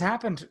mean, this has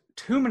happened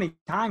too many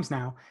times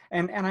now,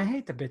 and I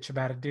hate to bitch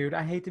about it, dude.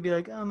 I hate to be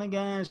like, oh my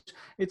gosh,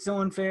 it's so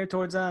unfair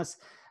towards us.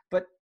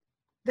 But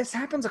this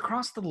happens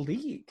across the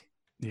league.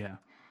 Yeah.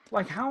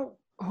 Like, how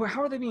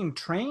are they being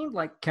trained?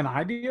 Like, can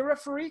I be a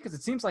referee? Because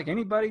it seems like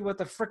anybody with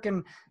a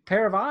freaking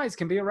pair of eyes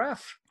can be a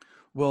ref.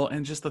 Well,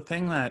 and just the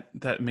thing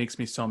that makes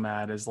me so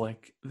mad is,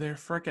 like, their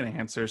freaking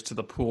answers to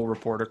the pool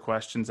reporter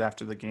questions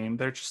after the game.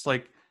 They're just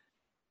like,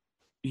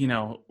 you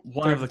know,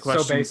 one of the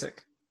questions. So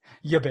basic.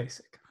 Yeah,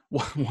 basic.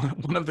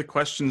 One of the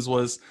questions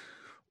was,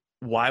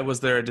 why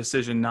was there a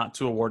decision not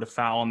to award a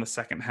foul in the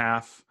second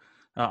half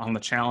on the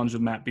challenge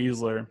of Matt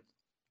Besler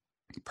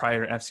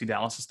prior to FC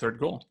Dallas's third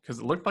goal? Because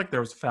it looked like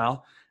there was a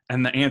foul,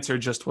 and the answer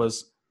just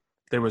was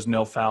there was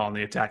no foul in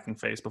the attacking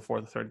phase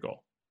before the third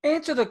goal.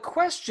 Answer the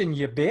question,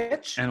 you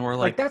bitch. And we're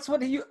like that's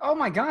what oh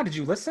my God, did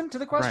you listen to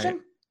the question?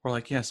 Right. We're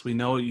like, yes, we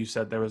know you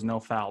said there was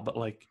no foul, but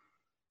like,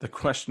 the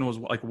question was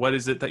like, what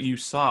is it that you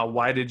saw?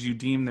 Why did you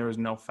deem there was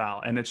no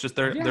foul? And it's just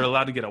they're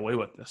allowed to get away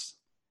with this.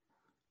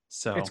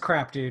 So it's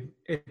crap, dude.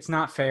 It's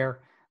not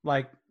fair.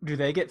 Like, do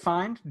they get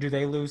fined? Do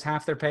they lose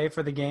half their pay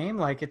for the game?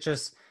 Like, it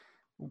just,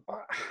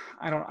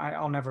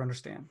 I'll never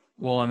understand.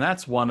 Well, and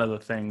that's one of the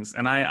things.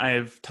 And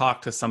I've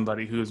talked to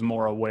somebody who's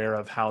more aware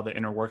of how the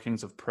inner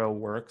workings of pro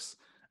works.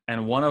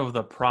 And one of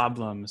the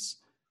problems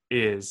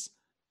is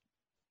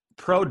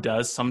pro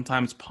does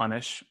sometimes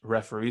punish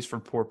referees for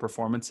poor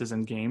performances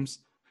in games.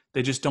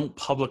 They just don't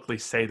publicly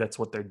say that's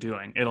what they're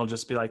doing. It'll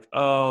just be like,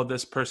 oh,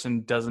 this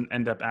person doesn't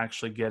end up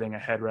actually getting a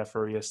head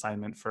referee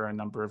assignment for a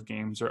number of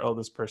games, or oh,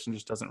 this person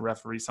just doesn't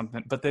referee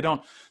something. But they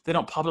don't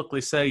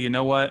publicly say, you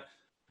know what,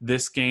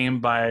 this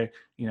game by,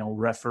 you know,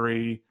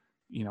 referee,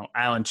 you know,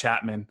 Alan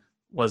Chapman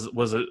was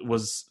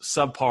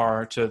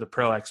subpar to the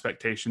pro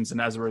expectations, and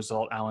as a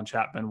result, Alan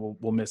Chapman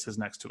will miss his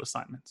next two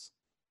assignments.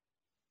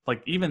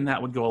 Like, even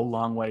that would go a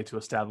long way to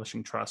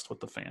establishing trust with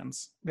the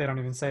fans. They don't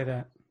even say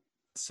that.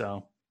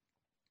 So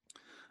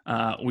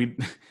we,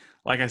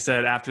 like I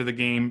said, after the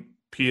game,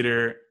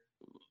 Peter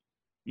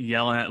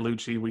yelling at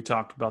Lucci, we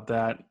talked about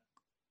that,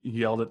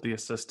 yelled at the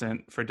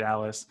assistant for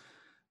Dallas.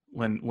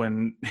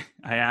 When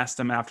I asked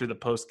him after the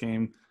post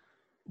game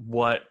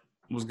what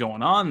was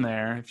going on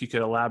there, if you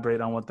could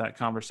elaborate on what that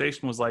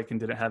conversation was like and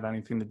did it have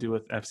anything to do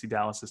with FC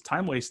Dallas's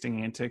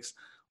time-wasting antics,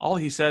 all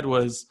he said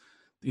was,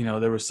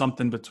 there was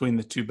something between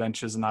the two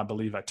benches, and I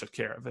believe I took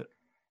care of it.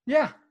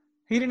 Yeah.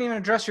 He didn't even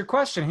address your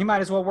question. He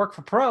might as well work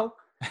for Pro.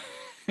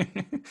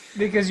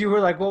 Because you were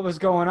like, what was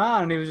going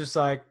on? And he was just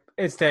like,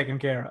 it's taken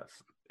care of.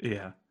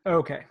 Yeah.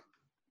 Okay.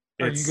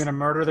 Are you going to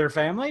murder their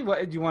family?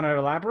 What do you want to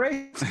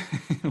elaborate?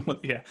 Well,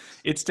 yeah.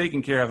 It's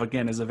taken care of,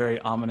 again, is a very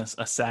ominous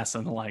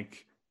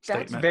assassin-like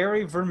statement. That's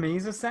very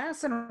Vermees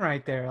assassin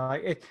right there.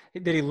 Like,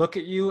 did he look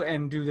at you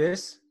and do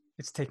this?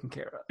 It's taken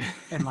care of.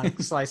 And like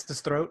slice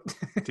his throat.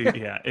 Dude,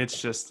 yeah.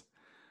 It's just,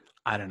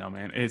 I don't know,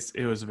 man.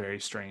 It was very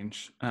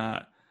strange.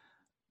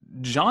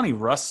 Johnny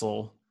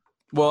Russell.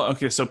 Well,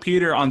 okay, so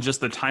Peter, on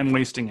just the time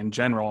wasting in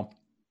general,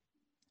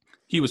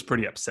 he was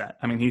pretty upset.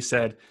 I mean, he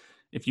said,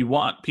 if you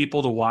want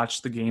people to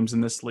watch the games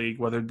in this league,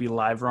 whether it be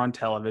live or on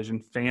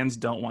television, fans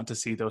don't want to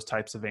see those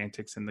types of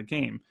antics in the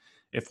game.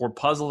 If we're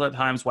puzzled at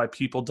times why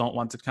people don't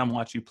want to come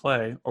watch you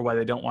play or why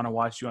they don't want to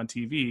watch you on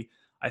TV,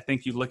 I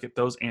think you look at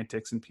those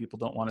antics and people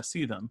don't want to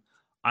see them.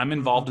 I'm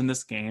involved in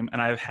this game,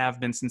 and I have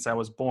been since I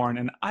was born,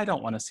 and I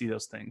don't want to see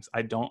those things.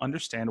 I don't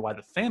understand why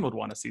the fan would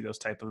want to see those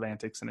type of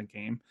antics in a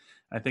game.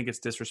 I think it's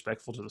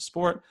disrespectful to the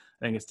sport.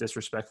 I think it's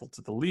disrespectful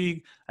to the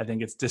league. I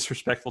think it's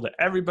disrespectful to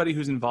everybody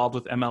who's involved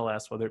with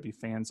MLS, whether it be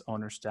fans,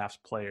 owners, staffs,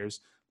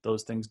 players.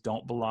 Those things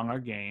don't belong our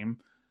game.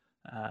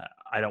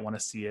 I don't want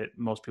to see it.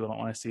 Most people don't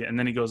want to see it. And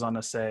then he goes on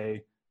to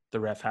say the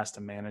ref has to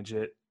manage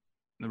it.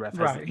 The ref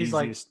has the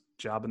easiest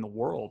job in the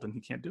world, and he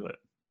can't do it.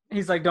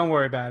 He's like, don't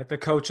worry about it. The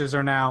coaches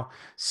are now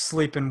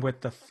sleeping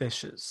with the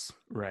fishes.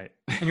 Right.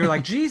 And you're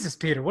like, Jesus,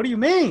 Peter, what do you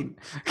mean?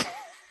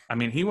 I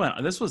mean,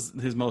 this was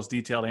his most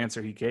detailed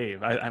answer he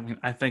gave. I mean,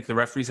 I think the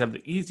referees have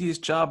the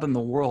easiest job in the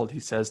world,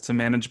 he says, to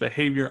manage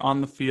behavior on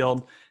the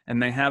field,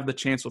 and they have the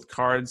chance with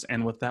cards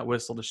and with that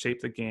whistle to shape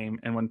the game.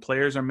 And when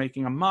players are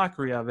making a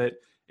mockery of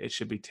it, it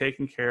should be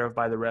taken care of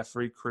by the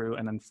referee crew.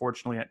 And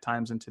unfortunately, at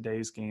times in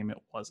today's game, it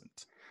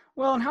wasn't.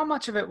 Well, and how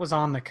much of it was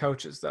on the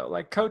coaches, though?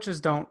 Like, coaches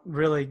don't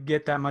really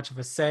get that much of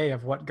a say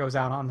of what goes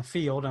out on the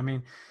field. I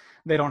mean,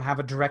 they don't have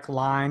a direct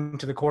line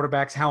to the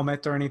quarterback's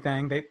helmet or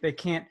anything. They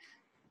can't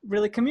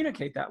really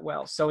communicate that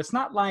well. So it's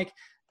not like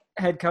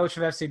head coach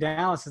of FC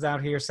Dallas is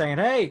out here saying,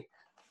 hey,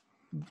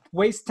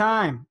 waste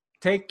time,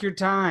 take your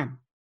time.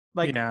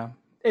 Like,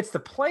 It's the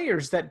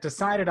players that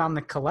decided on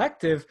the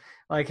collective,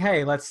 like,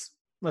 hey, let's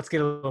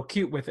get a little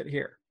cute with it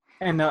here.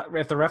 And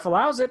if the ref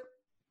allows it,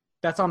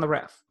 that's on the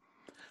ref.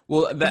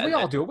 Well, we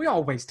all do it. We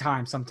all waste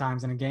time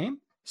sometimes in a game.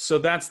 So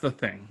that's the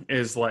thing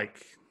is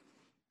like,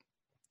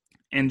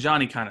 and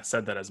Johnny kind of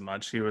said that as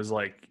much. He was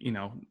like,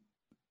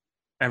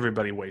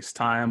 everybody wastes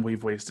time.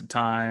 We've wasted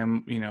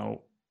time.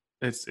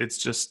 It's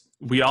just,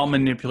 we all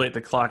manipulate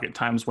the clock at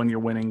times when you're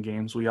winning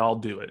games. We all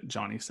do it,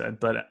 Johnny said,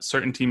 but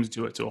certain teams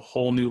do it to a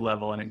whole new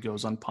level and it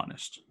goes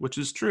unpunished, which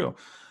is true.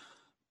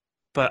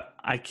 But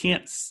I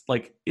can't,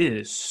 it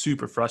is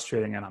super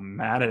frustrating, and I'm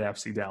mad at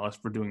FC Dallas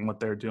for doing what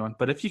they're doing.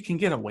 But if you can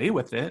get away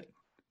with it,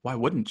 why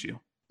wouldn't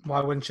you?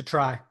 Why wouldn't you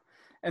try?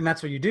 And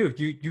that's what you do.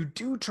 You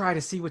do try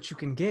to see what you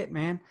can get,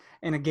 man,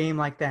 in a game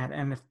like that.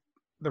 And if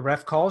the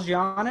ref calls you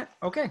on it,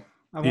 okay,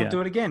 I won't do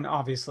it again,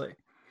 obviously.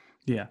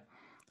 Yeah.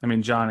 I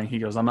mean, Johnny, he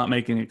goes, I'm not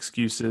making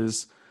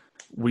excuses.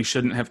 We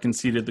shouldn't have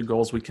conceded the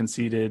goals we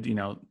conceded.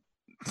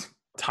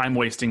 Time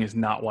wasting is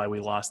not why we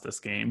lost this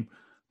game.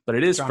 But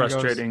it is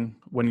frustrating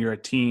when you're a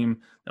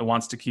team that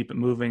wants to keep it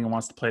moving and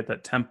wants to play at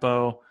that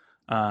tempo.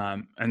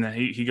 And then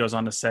he goes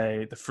on to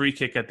say the free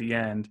kick at the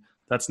end,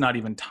 that's not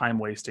even time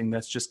wasting.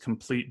 That's just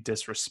complete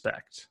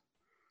disrespect.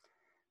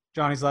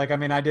 Johnny's like, I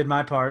mean, I did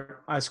my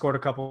part. I scored a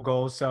couple of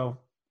goals. So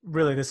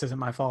really, this isn't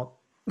my fault.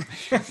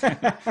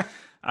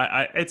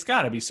 It's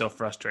got to be so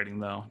frustrating,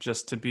 though,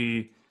 just to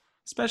be,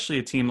 especially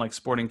a team like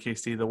Sporting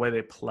KC, the way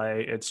they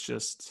play, it's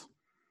just –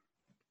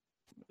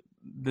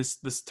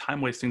 this time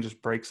wasting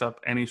just breaks up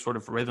any sort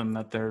of rhythm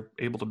that they're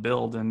able to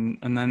build, and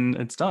then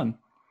it's done.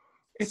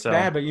 It's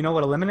bad, but you know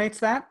what eliminates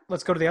that?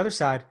 Let's go to the other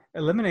side.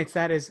 Eliminates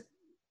that is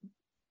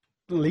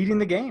leading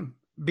the game,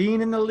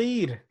 being in the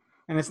lead,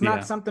 and it's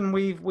not something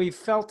we've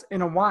felt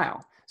in a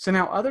while. So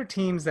now other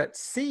teams that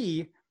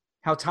see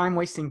how time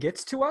wasting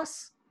gets to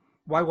us,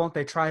 why won't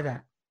they try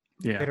that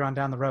later on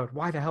down the road?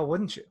 Why the hell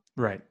wouldn't you?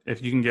 Right.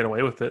 If you can get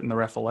away with it and the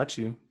ref will let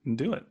you, then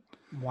do it.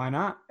 Why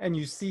not? And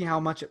you see how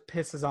much it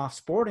pisses off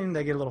Sporting.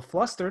 They get a little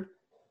flustered.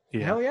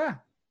 Yeah. Hell yeah.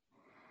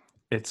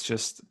 It's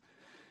just,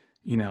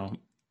 I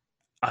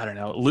don't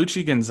know.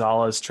 Luchi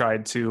Gonzalez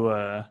tried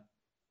to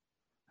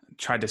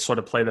sort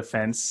of play the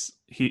fence.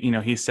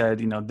 He said,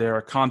 there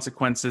are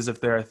consequences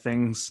if there are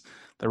things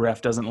the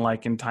ref doesn't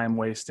like in time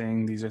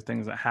wasting. These are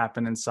things that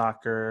happen in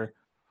soccer,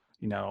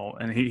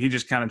 and he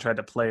just kind of tried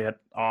to play it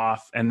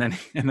off. And then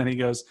he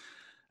goes,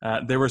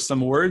 there were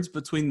some words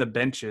between the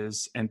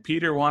benches, and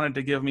Peter wanted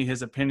to give me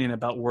his opinion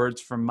about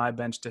words from my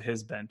bench to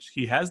his bench.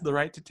 He has the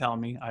right to tell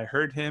me. I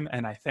heard him,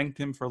 and I thanked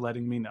him for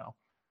letting me know.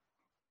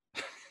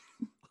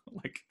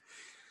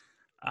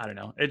 I don't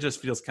know. It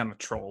just feels kind of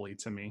trolly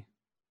to me.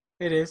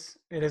 It is.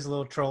 It is a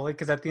little trolly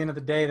because at the end of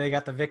the day, they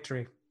got the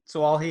victory.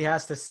 So all he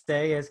has to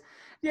say is,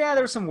 yeah,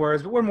 there's some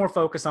words, but we're more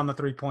focused on the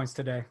 3 points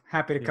today.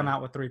 Happy to come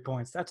out with 3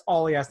 points. That's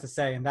all he has to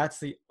say, and that's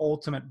the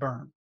ultimate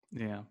burn.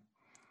 Yeah.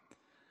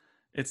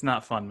 It's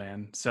not fun,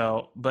 man.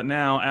 So, but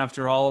now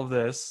after all of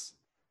this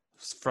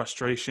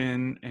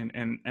frustration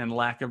and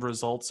lack of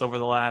results over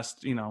the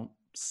last,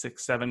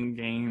 6-7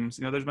 games,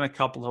 there's been a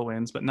couple of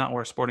wins, but not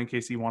where Sporting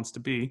KC wants to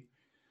be.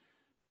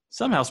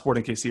 Somehow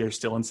Sporting KC are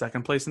still in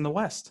second place in the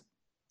West.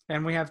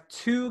 And we have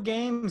 2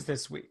 games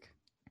this week.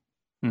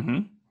 Mm-hmm.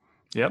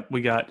 Yep.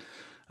 We got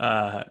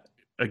a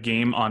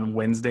game on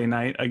Wednesday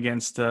night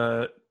against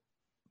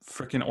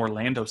freaking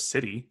Orlando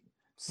City,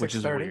 which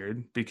is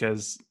weird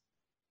because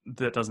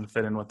that doesn't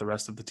fit in with the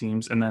rest of the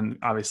teams. And then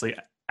obviously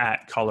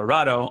at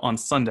Colorado on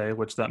Sunday,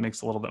 which that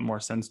makes a little bit more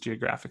sense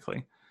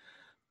geographically.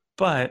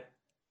 But,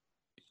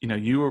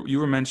 you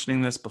were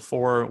mentioning this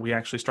before we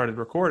actually started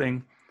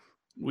recording.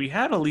 We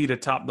had a lead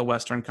atop the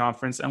Western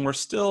Conference, and we're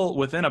still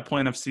within a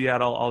point of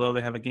Seattle, although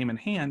they have a game in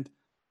hand.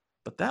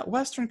 But that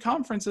Western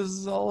Conference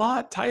is a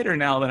lot tighter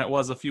now than it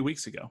was a few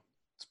weeks ago.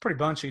 It's pretty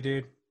bunchy,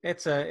 dude.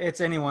 It's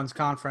anyone's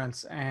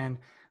conference, and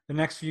the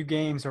next few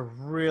games are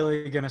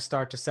really going to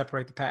start to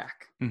separate the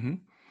pack. Mm-hmm.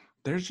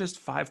 There's just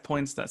 5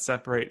 points that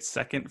separate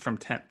second from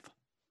 10th.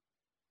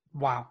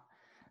 Wow.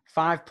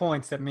 5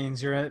 points. That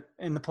means you're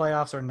in the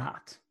playoffs or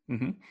not.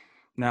 Mm-hmm.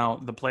 Now,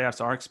 the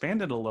playoffs are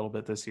expanded a little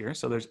bit this year,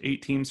 so there's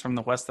 8 teams from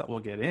the West that will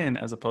get in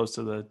as opposed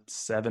to the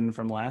 7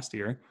 from last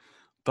year.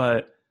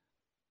 But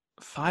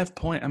 5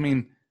 point,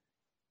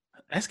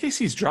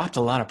 SKC's dropped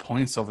a lot of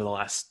points over the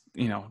last,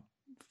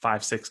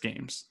 5-6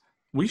 games.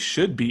 We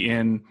should be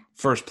in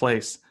first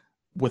place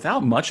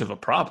without much of a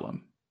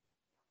problem.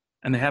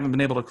 And they haven't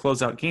been able to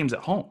close out games at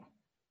home.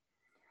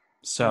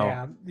 So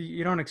yeah,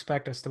 you don't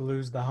expect us to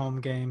lose the home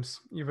games.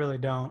 You really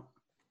don't.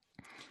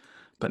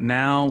 But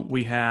now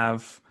we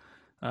have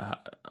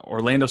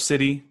Orlando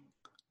City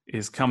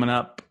is coming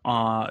up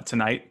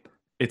tonight.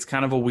 It's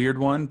kind of a weird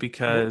one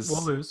because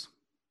we'll lose.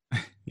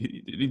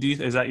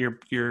 Is that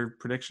your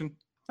prediction?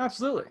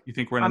 Absolutely. You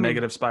think we're in a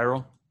negative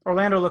spiral?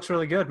 Orlando looks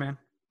really good, man.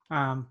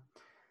 I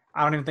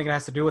don't even think it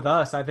has to do with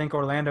us. I think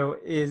Orlando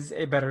is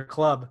a better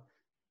club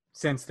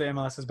since the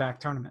MLS is back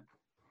tournament.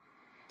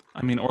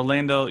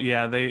 Orlando,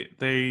 yeah,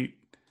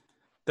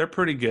 they're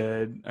pretty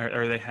good,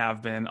 or they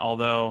have been,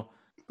 although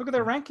look at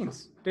their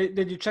rankings.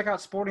 Did you check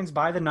out Sporting's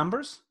by the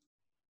numbers?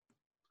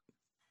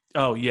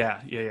 Oh,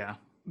 yeah.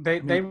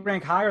 They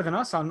rank higher than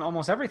us on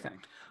almost everything.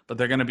 But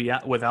they're going to be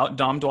without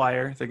Dom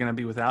Dwyer. They're going to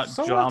be without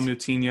Joao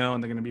Moutinho,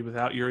 and they're going to be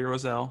without Yuri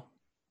Rosell.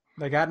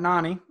 They got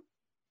Nani.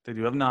 They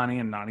do have Nani,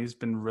 and Nani's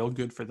been real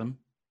good for them.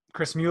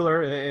 Chris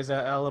Mueller is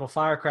a little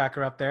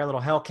firecracker up there, a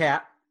little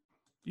Hellcat.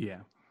 Yeah.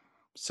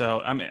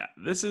 So,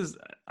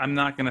 I'm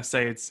not going to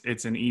say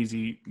it's an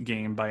easy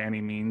game by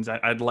any means.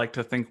 I'd like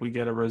to think we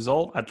get a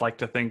result. I'd like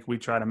to think we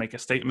try to make a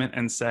statement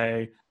and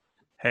say,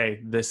 hey,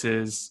 this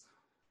is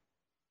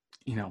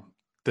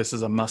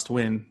a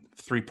must-win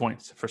 3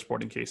 points for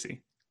Sporting KC.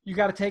 You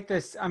got to take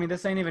this.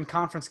 This ain't even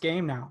conference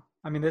game now.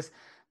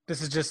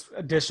 This is just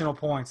additional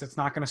points. It's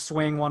not going to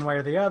swing one way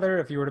or the other.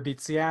 If you were to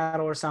beat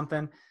Seattle or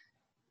something,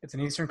 it's an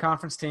Eastern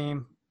Conference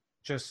team.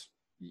 Just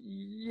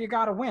you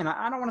got to win.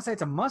 I don't want to say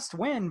it's a must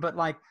win, but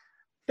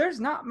there's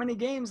not many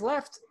games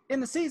left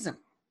in the season.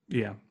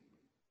 Yeah.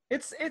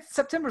 It's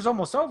September's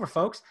almost over,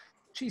 folks.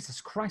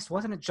 Jesus Christ,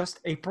 wasn't it just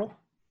April?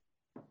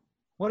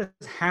 What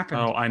has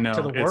happened I know.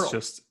 To the world?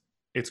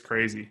 It's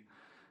crazy.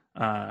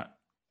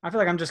 I feel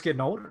like I'm just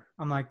getting older.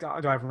 I'm like, do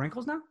I have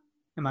wrinkles now?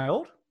 Am I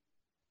old?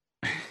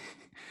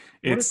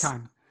 What is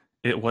time?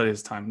 What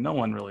is time? No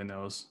one really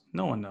knows.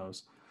 No one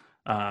knows.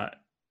 I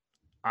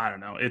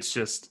don't know.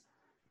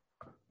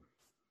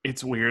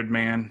 It's weird,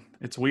 man.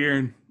 It's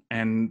weird.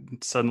 And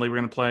suddenly we're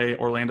going to play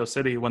Orlando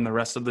City when the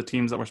rest of the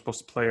teams that we're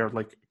supposed to play are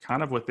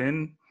kind of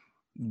within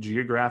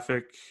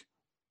geographic,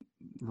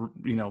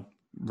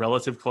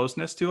 relative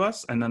closeness to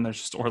us. And then there's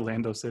just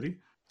Orlando City.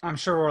 I'm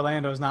sure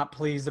Orlando's not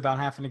pleased about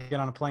having to get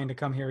on a plane to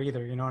come here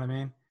either. You know what I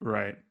mean?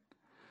 Right.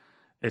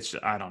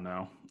 I don't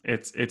know.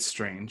 It's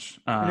strange.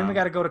 And then we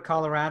got to go to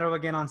Colorado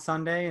again on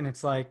Sunday. And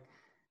it's like,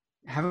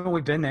 haven't we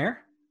been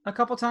there a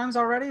couple times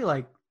already?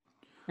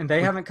 And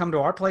they haven't come to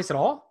our place at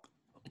all?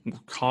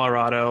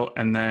 Colorado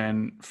and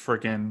then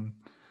freaking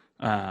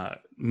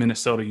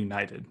Minnesota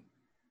United.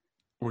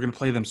 We're going to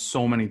play them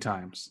so many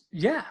times.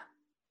 Yeah.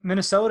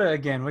 Minnesota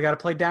again. We got to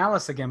play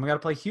Dallas again. We got to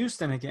play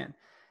Houston again.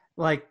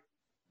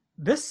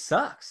 This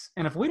sucks.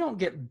 And if we don't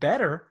get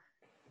better,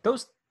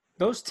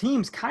 those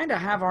teams kind of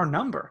have our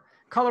number.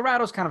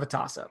 Colorado's kind of a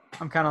toss-up.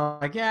 I'm kind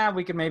of like, yeah,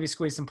 we could maybe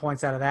squeeze some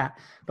points out of that.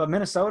 But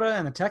Minnesota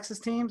and the Texas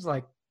teams,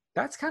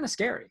 that's kind of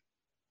scary.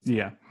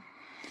 Yeah.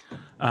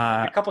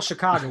 A couple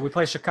Chicago. We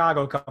play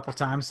Chicago a couple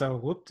times, so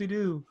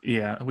whoop-de-doo.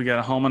 Yeah, we got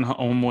a home and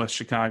home with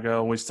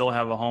Chicago. We still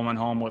have a home and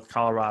home with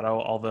Colorado,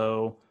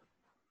 although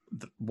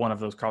one of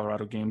those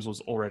Colorado games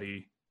was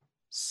already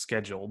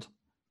scheduled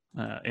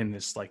in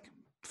this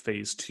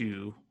phase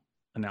 2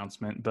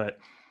 announcement. But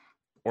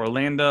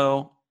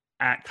Orlando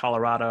at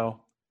Colorado,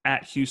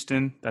 at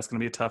Houston, that's going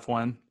to be a tough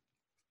one.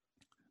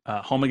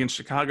 Home against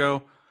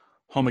Chicago,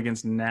 home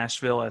against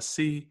Nashville SC,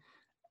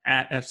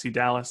 at FC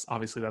Dallas.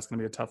 Obviously, that's going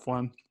to be a tough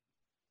one.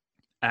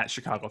 At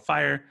Chicago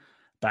Fire,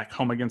 back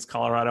home against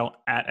Colorado,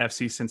 at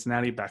FC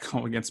Cincinnati, back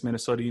home against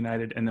Minnesota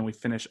United, and then we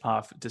finish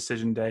off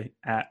decision day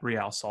at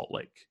Real Salt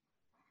Lake,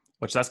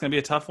 which that's going to be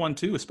a tough one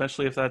too,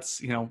 especially if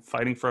that's,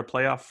 fighting for a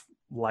playoff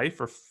life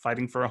or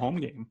fighting for a home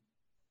game.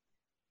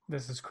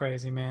 This is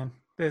crazy, man.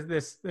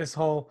 This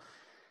whole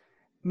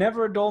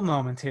never a dull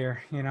moment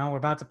here. We're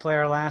about to play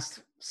our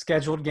last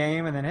scheduled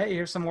game, and then, hey,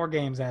 here's some more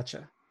games at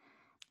you.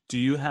 Do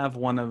you have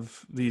one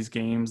of these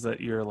games that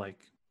you're like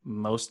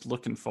most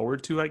looking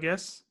forward to, I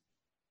guess,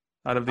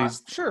 out of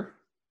these? Sure.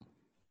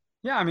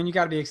 Yeah, I mean, you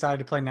got to be excited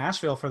to play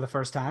Nashville for the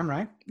first time,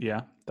 right?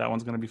 Yeah, that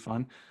one's going to be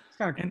fun. It's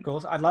kind of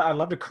cool. I'd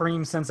love to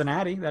cream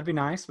Cincinnati. That'd be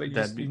nice, but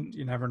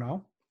you never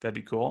know. That'd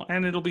be cool.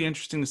 And it'll be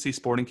interesting to see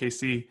Sporting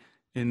KC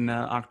in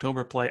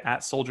October play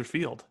at Soldier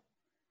Field.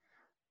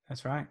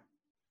 That's right.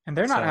 And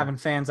they're not having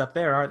fans up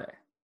there, are they?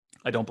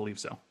 I don't believe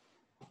so.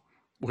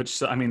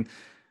 Which, I mean,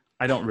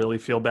 I don't really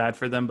feel bad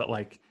for them, but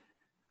like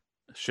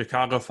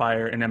Chicago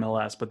Fire and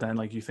MLS, but then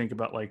like you think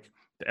about like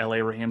the LA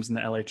Rams and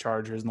the LA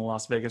Chargers and the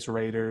Las Vegas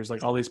Raiders,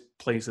 like all these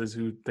places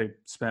who they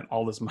spent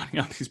all this money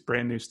on these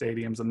brand new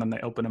stadiums, and then they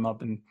open them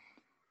up and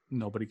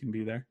nobody can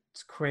be there.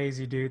 It's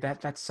crazy, dude.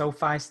 That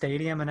SoFi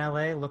Stadium in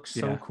LA looks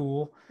so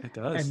cool. It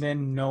does. And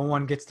then no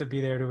one gets to be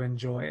there to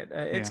enjoy it.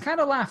 It's kind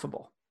of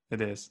laughable. It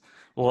is.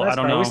 Well, I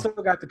don't know. We still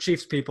got the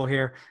Chiefs people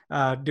here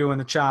doing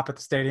the chop at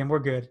the stadium. We're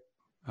good.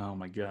 Oh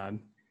my God.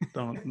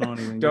 Don't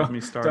even get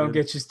me started. Don't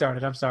get you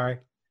started. I'm sorry.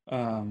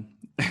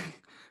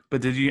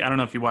 But I don't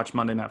know if you watch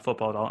Monday Night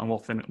Football at all, and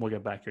we'll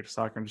get back here to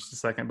soccer in just a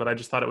second, but I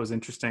just thought it was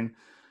interesting.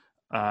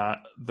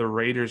 The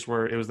Raiders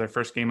it was their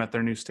first game at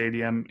their new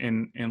stadium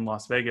in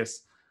Las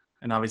Vegas,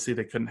 and obviously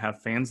they couldn't have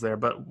fans there.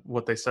 But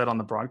what they said on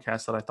the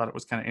broadcast that I thought it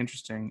was kind of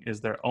interesting is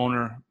their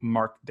owner,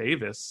 Mark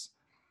Davis,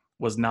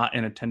 was not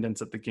in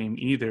attendance at the game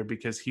either,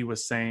 because he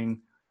was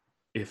saying,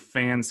 if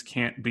fans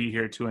can't be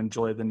here to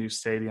enjoy the new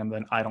stadium,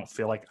 then I don't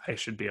feel like I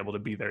should be able to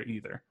be there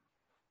either.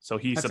 So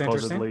he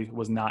supposedly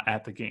was not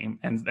at the game,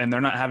 and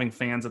they're not having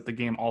fans at the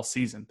game all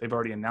season. They've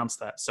already announced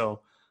that.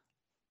 So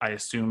I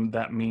assume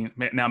that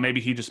now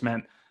maybe he just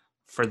meant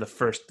for the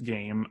first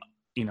game,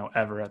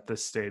 ever at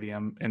this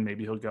stadium, and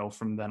maybe he'll go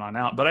from then on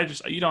out.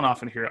 But you don't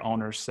often hear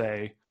owners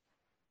say,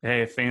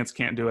 hey, if fans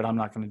can't do it, I'm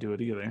not going to do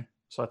it either.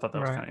 So I thought that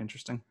was kind of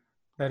interesting.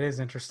 That is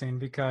interesting,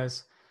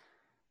 because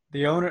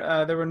the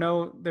owner, there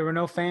were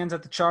no fans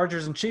at the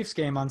Chargers and Chiefs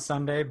game on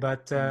Sunday,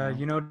 but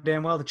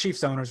damn well the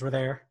Chiefs owners were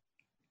there.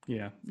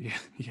 Yeah.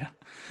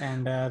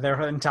 And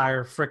their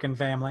entire freaking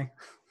family.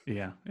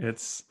 Yeah,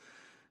 it's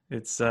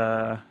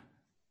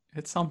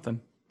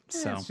something.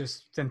 So it's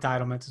just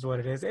entitlement is what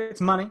it is. It's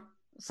money,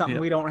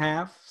 something we don't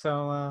have.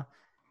 So,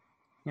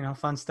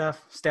 fun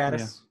stuff,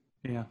 status.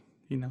 Yeah.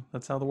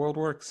 That's how the world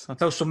works.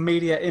 Social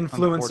media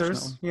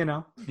influencers,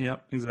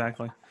 Yep,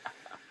 exactly.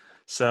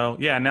 So,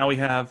 now we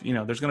have,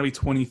 there's going to be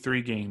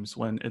 23 games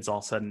when it's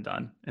all said and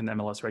done in the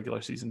MLS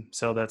regular season.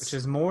 So which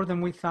is more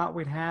than we thought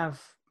we'd have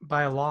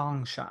by a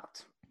long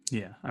shot.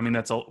 Yeah. I mean,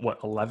 that's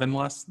 11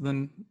 less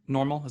than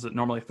normal? Is it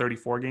normally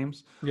 34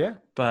 games? Yeah.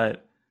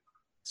 But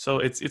so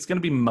it's going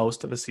to be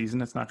most of a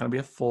season. It's not going to be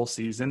a full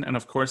season. And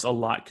of course, a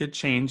lot could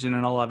change in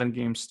an 11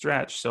 game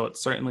stretch. So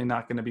it's certainly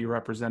not going to be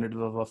representative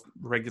of a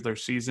regular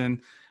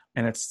season.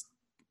 And it's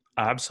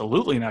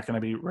absolutely not going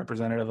to be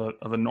representative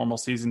of a normal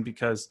season,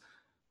 because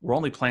we're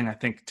only playing, I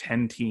think,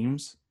 10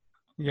 teams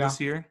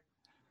this year.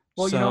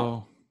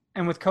 Well,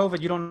 and with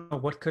COVID, you don't know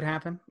what could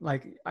happen.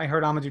 Like, I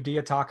heard Amadou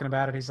Dia talking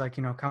about it. He's like,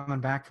 coming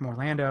back from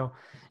Orlando,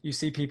 you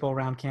see people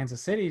around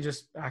Kansas City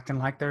just acting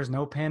like there's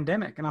no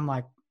pandemic. And I'm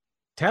like,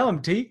 tell him,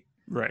 T.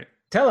 Right.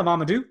 Tell him,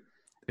 Amadou.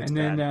 It's and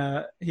bad.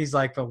 Then he's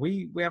like, but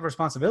we have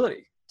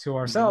responsibility to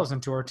ourselves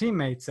and to our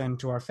teammates and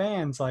to our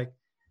fans, like,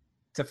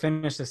 to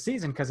finish the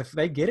season. Because if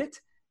they get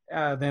it,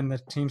 then the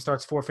team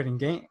starts forfeiting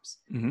games.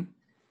 Mm-hmm.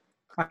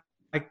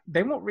 Like,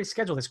 they won't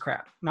reschedule this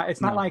crap.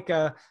 It's not like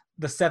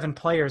the 7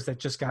 players that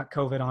just got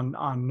COVID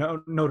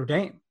on Notre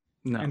Dame,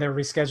 and they're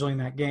rescheduling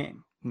that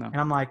game. No. And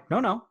I'm like,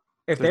 no.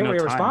 If they were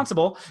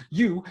irresponsible,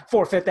 you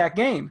forfeit that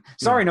game.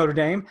 Sorry, Notre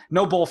Dame,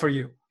 no bowl for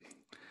you.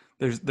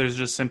 There's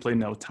just simply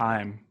no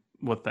time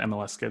with the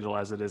MLS schedule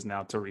as it is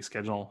now to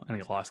reschedule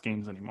any lost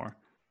games anymore.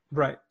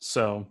 Right.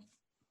 So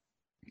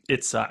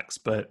it sucks,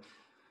 but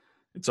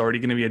it's already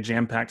going to be a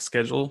jam-packed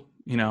schedule.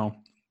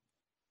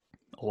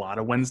 A lot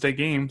of Wednesday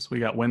games. We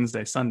got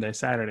Wednesday, Sunday,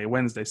 Saturday,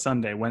 Wednesday,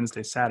 Sunday,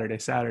 Wednesday, Saturday,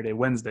 Saturday,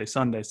 Wednesday,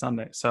 Sunday,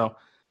 Sunday. So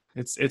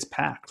it's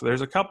packed.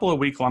 There's a couple of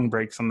week-long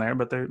breaks in there,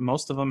 but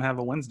most of them have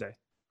a Wednesday.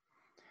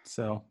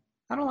 So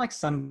I don't like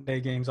Sunday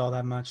games all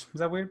that much.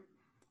 Is that weird?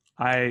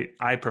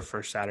 I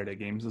prefer Saturday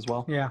games as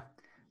well. Yeah.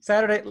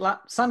 Sunday,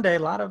 a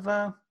lot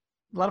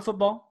of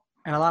football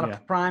and a lot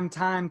of prime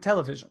time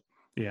television.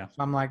 Yeah.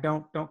 So I'm like,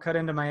 don't cut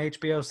into my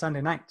HBO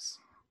Sunday nights.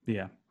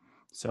 Yeah.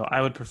 So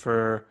I would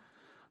prefer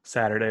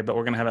Saturday, but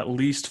we're going to have at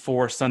least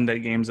 4 Sunday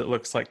games, it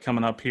looks like,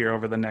 coming up here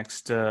over the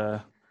next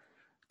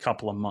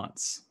couple of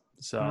months.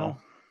 So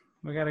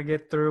We got to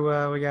get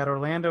through. We got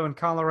Orlando and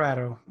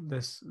Colorado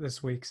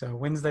this week. So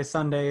Wednesday,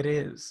 Sunday it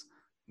is.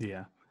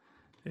 Yeah.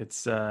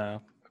 It's, I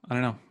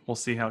don't know. We'll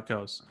see how it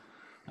goes.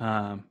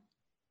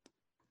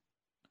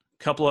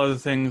 Couple other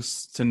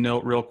things to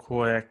note real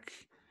quick.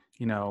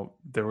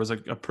 There was a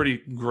pretty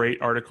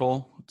great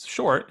article. It's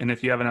short, and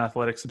if you have an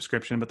Athletic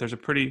subscription, but there's a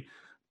pretty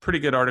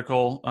good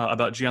article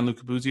about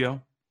Gianluca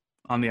Busio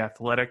on The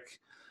Athletic.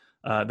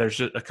 There's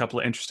just a couple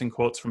of interesting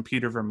quotes from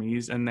Peter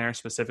Vermees in there,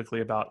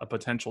 specifically about a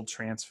potential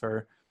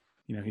transfer.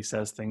 He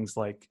says things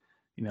like,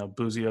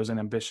 Busio's an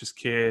ambitious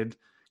kid.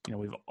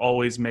 We've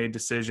always made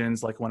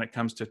decisions like when it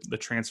comes to the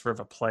transfer of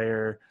a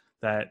player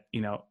that,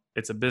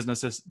 it's a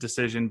business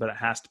decision, but it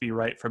has to be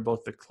right for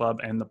both the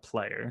club and the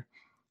player.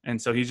 And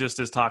so he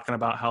just is talking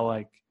about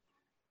how,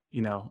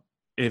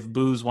 if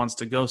Booz wants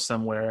to go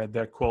somewhere,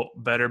 there, quote,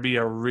 better be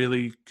a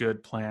really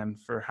good plan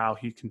for how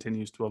he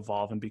continues to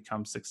evolve and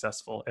become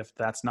successful. If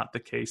that's not the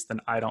case, then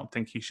I don't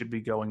think he should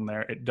be going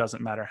there. It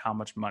doesn't matter how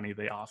much money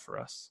they offer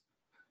us.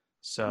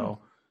 So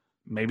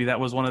maybe that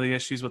was one of the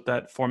issues with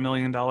that $4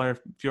 million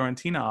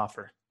Fiorentina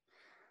offer.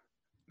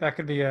 That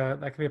could be a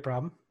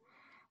problem.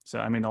 So,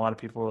 a lot of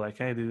people were like,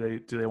 hey, do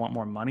they want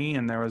more money?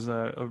 And there was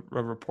a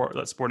report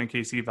that Sporting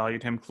KC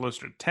valued him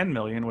closer to $10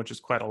 million, which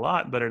is quite a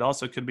lot. But it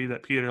also could be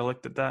that Peter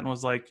looked at that and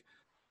was like,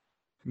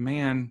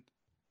 man,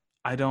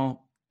 I don't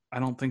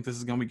think this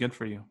is going to be good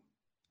for you.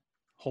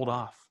 Hold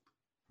off.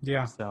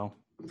 Yeah, so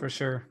for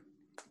sure.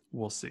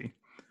 We'll see.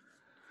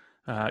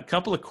 A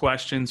couple of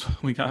questions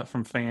we got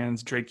from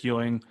fans. Drake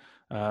Ewing,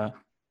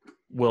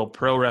 will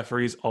pro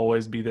referees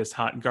always be this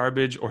hot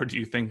garbage, or do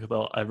you think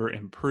they'll ever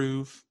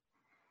improve?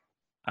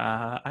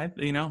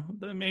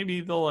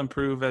 Maybe they'll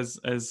improve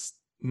as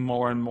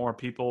more and more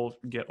people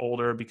get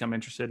older, become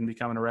interested in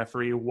becoming a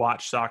referee,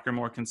 watch soccer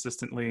more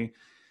consistently.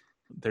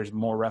 There's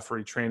more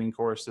referee training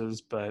courses,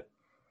 but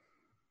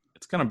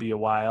it's going to be a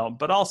while.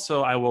 But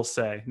also, I will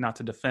say, not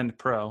to defend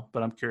pro,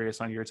 but I'm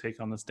curious on your take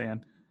on this,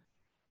 Dan.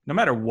 No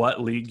matter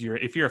what league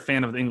if you're a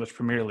fan of the English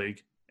Premier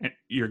League,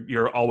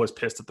 you're always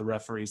pissed at the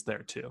referees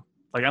there too.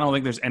 I don't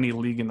think there's any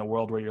league in the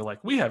world where you're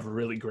like, we have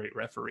really great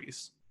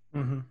referees.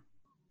 Mm-hmm.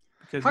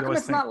 How come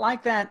it's not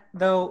like that,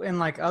 though,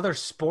 in other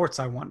sports,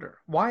 I wonder?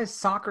 Why is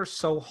soccer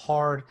so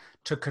hard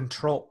to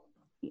control?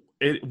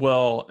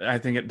 Well, I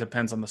think it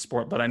depends on the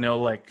sport, but I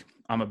know,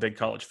 I'm a big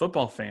college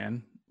football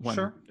fan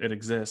when it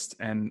exists,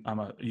 and I'm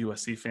a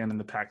USC fan in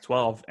the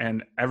Pac-12,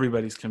 and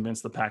everybody's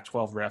convinced the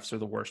Pac-12 refs are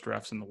the worst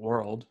refs in the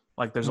world.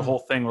 There's a whole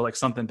thing where,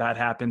 something bad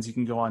happens, you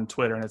can go on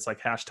Twitter, and it's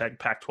hashtag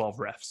Pac-12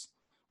 refs,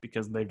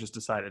 because they've just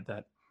decided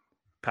that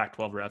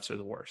Pac-12 refs are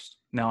the worst.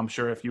 Now, I'm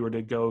sure if you were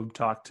to go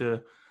talk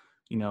to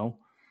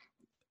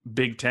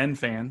Big Ten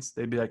fans,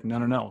 they'd be like,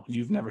 no,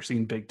 you've never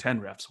seen Big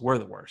Ten refs. We're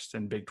the worst.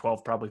 And Big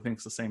 12 probably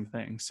thinks the same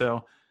thing.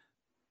 So,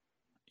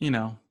 you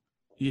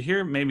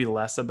hear maybe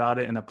less about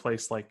it in a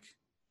place like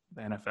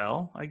the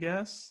NFL, I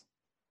guess.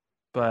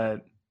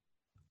 But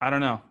I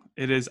don't know.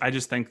 I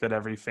just think that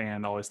every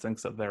fan always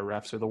thinks that their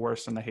refs are the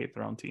worst and they hate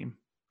their own team.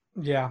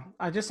 Yeah.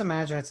 I just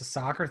imagine it's a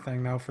soccer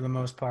thing, though, for the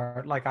most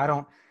part. I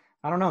don't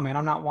know, man.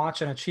 I'm not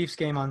watching a Chiefs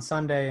game on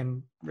Sunday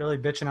and really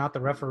bitching out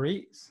the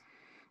referees.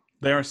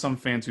 There are some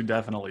fans who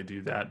definitely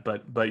do that,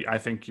 but I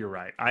think you're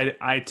right.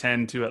 I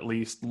tend to at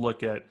least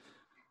look at.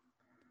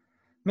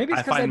 Maybe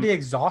it's because it'd be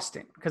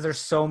exhausting because there's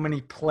so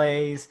many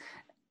plays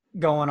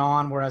going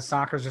on, whereas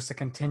soccer is just a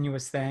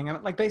continuous thing.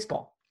 Like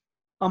baseball,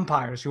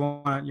 umpires, you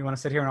want to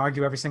sit here and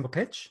argue every single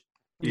pitch?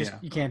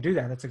 You can't do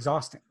that. That's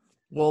exhausting.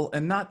 Well,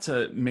 and not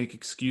to make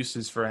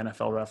excuses for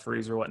NFL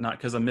referees or whatnot,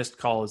 because a missed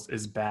call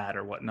is bad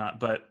or whatnot,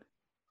 but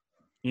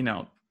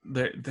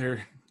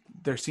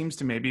there seems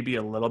to maybe be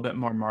a little bit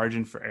more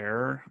margin for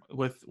error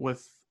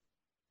with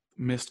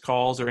missed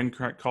calls or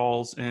incorrect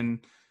calls in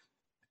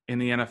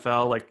the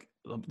NFL.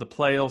 The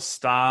play will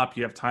stop,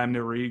 you have time to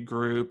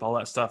regroup, all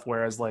that stuff.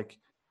 Whereas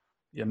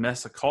you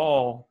miss a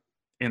call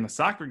in the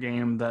soccer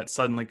game that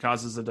suddenly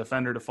causes a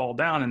defender to fall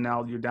down, and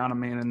now you're down a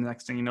man, and the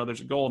next thing you know,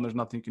 there's a goal, and there's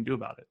nothing you can do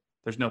about it.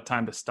 There's no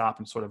time to stop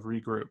and sort of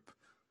regroup.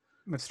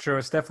 That's true.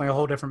 It's definitely a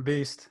whole different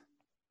beast.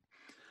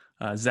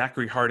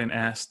 Zachary Harden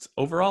asked,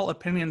 overall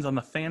opinions on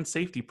the fan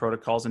safety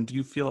protocols, and do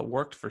you feel it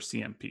worked for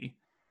CMP?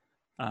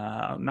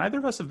 Neither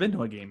of us have been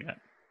to a game yet.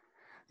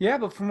 Yeah,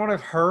 but from what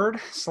I've heard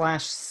 /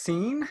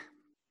 seen,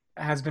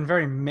 it has been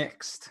very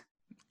mixed.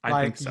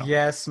 I think so.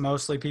 Yes,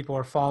 mostly people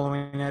are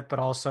following it, but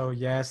also,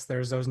 yes,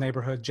 there's those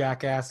neighborhood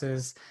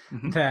jackasses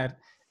that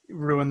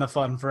ruin the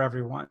fun for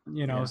everyone,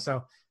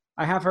 So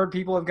I have heard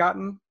people have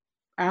gotten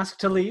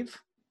asked to leave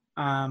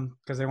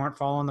because they weren't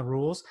following the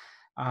rules.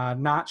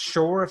 Not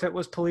sure if it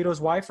was Polito's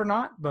wife or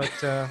not, but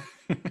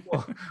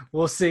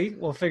we'll see.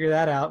 We'll figure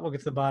that out. We'll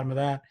get to the bottom of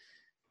that.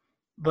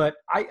 But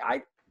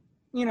I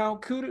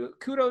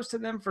kudos to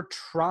them for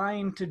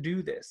trying to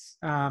do this.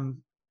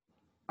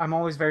 I'm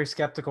always very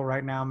skeptical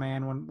right now,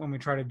 man. When we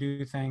try to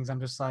do things, I'm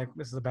just like,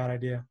 this is a bad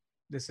idea.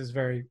 This is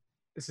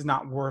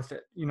not worth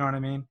it. You know what I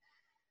mean?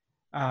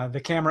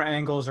 The camera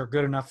angles are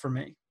good enough for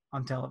me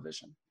on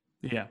television.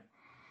 Yeah.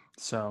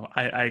 So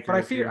I agree. But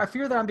I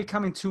fear that I'm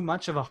becoming too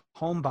much of a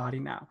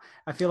homebody now.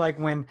 I feel like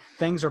when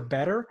things are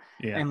better,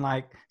 and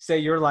like say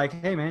you're like,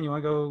 hey man, you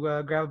want to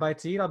go grab a bite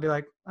to eat? I'll be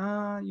like,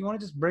 you want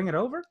to just bring it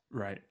over?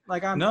 Right.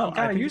 Like I'm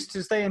kind of used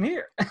to staying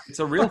here. It's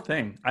a real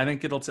thing. I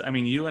think I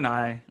mean, you and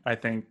I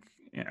think,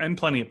 and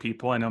plenty of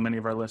people, I know many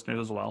of our listeners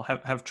as well,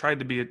 have tried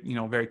to be,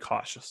 very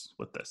cautious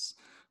with this.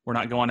 We're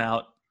not going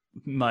out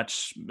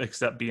much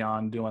except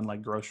beyond doing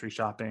like grocery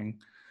shopping.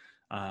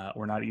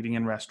 We're not eating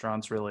in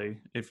restaurants really.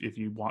 If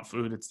you want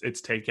food,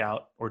 it's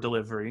takeout or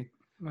delivery.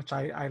 Which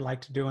I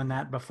liked doing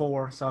that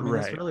before. So I mean,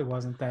 this really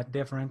wasn't that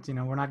different.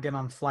 We're not getting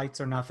on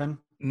flights or nothing.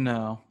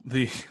 No,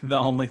 the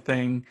only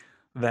thing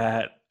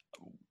that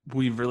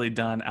we've really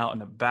done out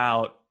and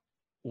about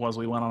was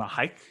we went on a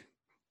hike,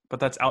 but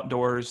that's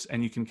outdoors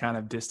and you can kind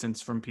of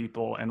distance from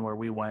people. And where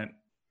we went,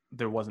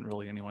 there wasn't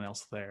really anyone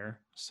else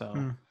there.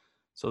 So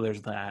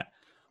there's that.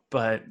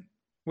 But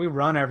we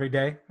run every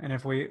day, and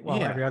every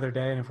other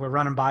day, and if we're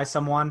running by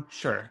someone,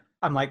 sure,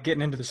 I'm like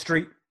getting into the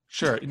street.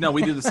 Sure. No,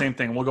 we do the same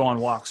thing. We'll go on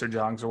walks or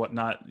jogs or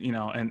whatnot,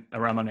 and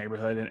around the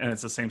neighborhood, and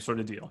it's the same sort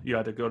of deal. You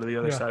either go to the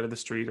other side of the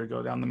street or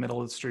go down the middle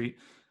of the street.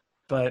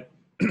 But,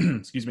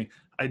 excuse me,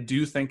 I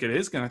do think it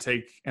is going to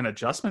take an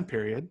adjustment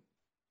period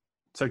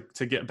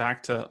to get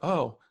back to,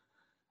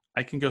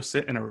 I can go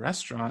sit in a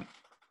restaurant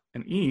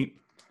and eat.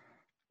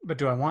 But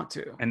do I want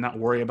to? And not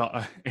worry about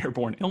an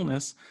airborne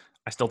illness.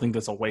 I still think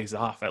that's a ways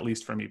off, at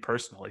least for me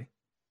personally.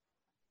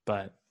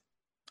 But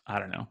I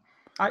don't know.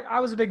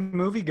 I was a big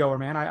movie goer,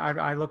 man.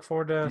 I look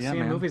forward to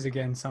seeing movies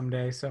again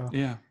someday. So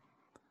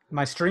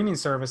my streaming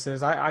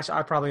services,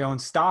 I probably own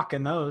stock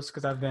in those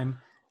because I've been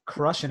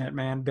crushing it,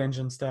 man,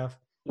 binging stuff.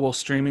 Well,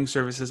 streaming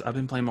services, I've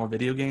been playing more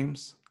video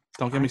games.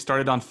 Don't get me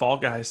started on Fall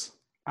Guys.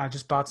 I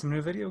just bought some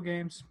new video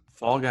games.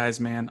 Fall Guys,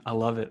 man. I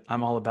love it.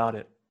 I'm all about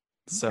it.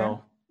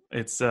 So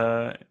it's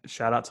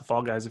shout out to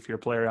Fall Guys if you're a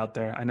player out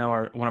there. I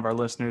know one of our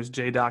listeners,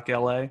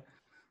 JDocLA,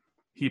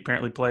 he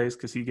apparently plays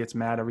because he gets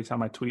mad every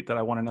time I tweet that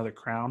I want another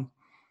crown.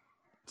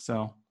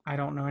 So I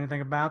don't know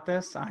anything about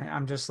this.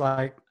 I'm just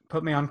like,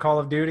 put me on Call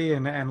of Duty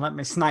and let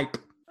me snipe.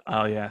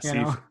 Oh yeah.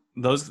 See,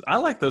 those, I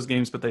like those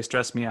games, but they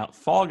stress me out.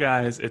 Fall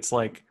Guys, it's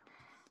like,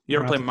 you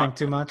ever play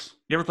too much?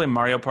 You ever play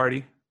Mario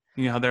Party?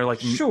 You know how they're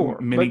like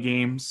mini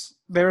games.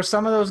 There are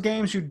some of those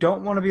games you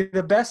don't want to be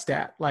the best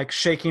at, like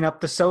shaking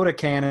up the soda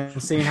can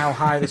and seeing how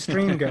high the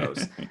stream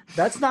goes.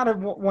 That's not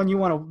one you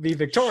want to be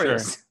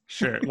victorious.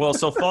 Sure. Well,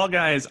 so Fall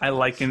Guys, I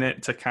liken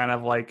it to kind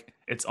of like,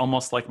 it's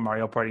almost like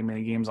Mario Party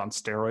mini games on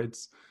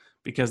steroids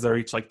because they're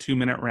each like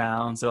 2-minute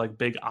rounds. They're like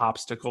big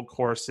obstacle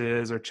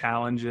courses or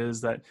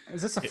challenges.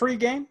 Is this a free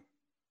game?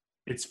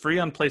 It's free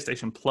on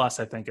PlayStation Plus.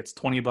 I think it's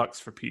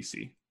 $20 for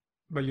PC.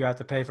 But you have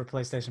to pay for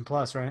PlayStation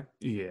Plus, right?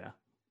 Yeah.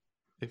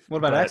 What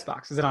about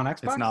Xbox? Is it on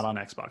Xbox? It's not on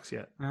Xbox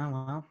yet. Oh,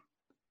 well.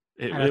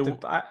 I have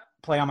to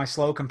play on my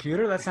slow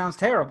computer? That sounds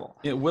terrible.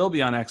 It will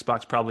be on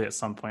Xbox probably at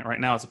some point. Right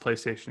now it's a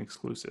PlayStation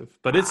exclusive.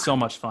 But it's so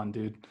much fun,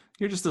 dude.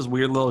 You're just this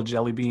weird little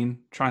jelly bean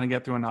trying to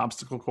get through an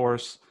obstacle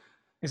course.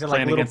 Is it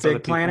like Little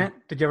Big Planet?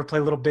 Did you ever play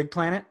Little Big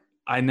Planet?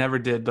 I never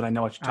did, but I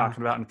know what you're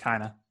talking about and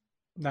kind of.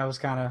 That was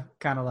kind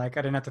of like,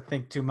 I didn't have to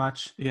think too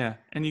much. Yeah,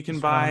 and you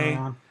can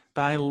buy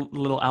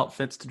little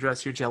outfits to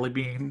dress your jelly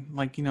bean.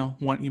 Like, you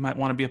might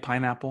want to be a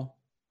pineapple.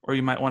 Or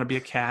you might want to be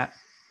a cat,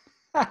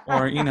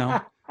 or,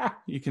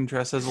 you can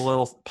dress as a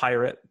little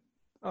pirate.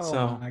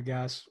 Oh my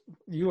gosh.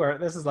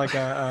 This is like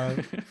a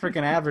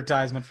freaking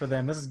advertisement for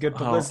them. This is good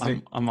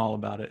publicity. I'm all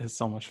about it. It's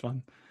so much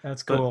fun.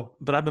 That's cool.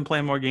 But I've been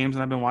playing more games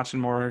and I've been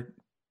watching more,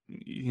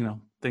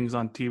 things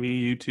on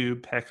TV,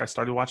 YouTube. Heck, I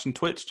started watching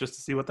Twitch just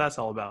to see what that's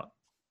all about.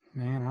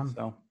 Man,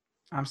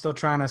 I'm still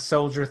trying to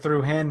soldier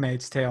through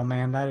Handmaid's Tale,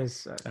 man.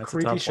 That's a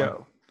creepy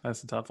show.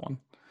 That's a tough one.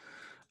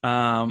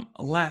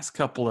 Last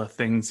couple of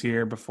things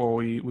here before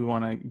we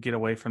want to get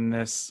away from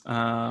this.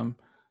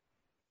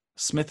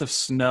 Smith of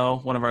Snow,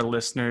 one of our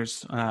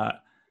listeners,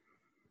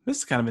 this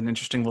is kind of an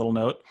interesting little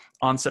note.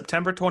 On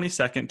September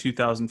 22nd,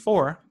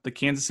 2004, the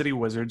Kansas City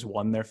Wizards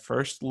won their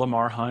first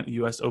Lamar Hunt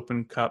U.S.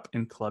 Open Cup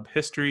in club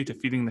history,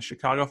 defeating the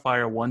Chicago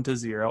Fire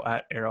 1-0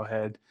 at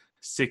Arrowhead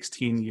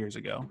 16 years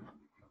ago.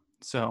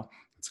 So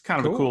it's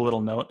kind of a cool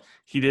little note.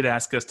 He did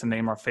ask us to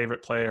name our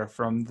favorite player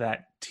from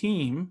that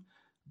team.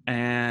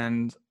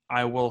 And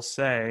I will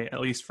say,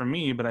 at least for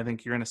me, but I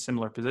think you're in a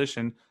similar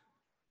position,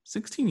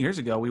 16 years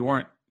ago, we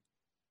weren't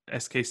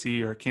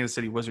SKC or Kansas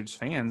City Wizards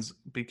fans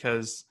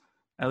because,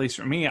 at least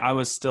for me, I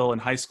was still in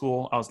high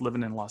school. I was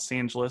living in Los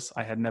Angeles.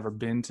 I had never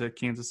been to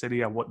Kansas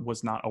City. I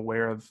was not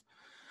aware of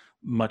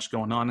much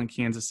going on in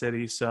Kansas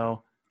City.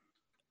 So,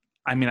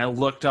 I mean, I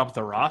looked up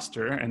the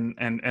roster,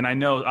 and I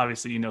know,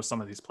 obviously, some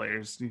of these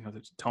players.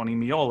 There's Tony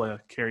Meola,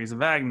 Kerry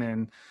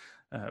Zavagnin,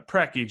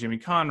 Preki, Jimmy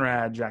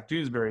Conrad, Jack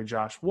Dewsbury,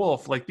 Josh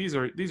Wolf. Like these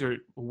are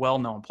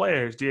well-known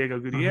players, Diego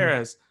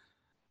Gutierrez,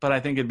 but I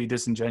think it'd be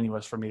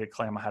disingenuous for me to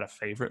claim I had a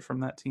favorite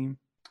from that team.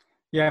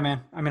 Yeah,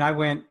 man. I mean,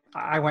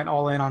 I went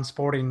all in on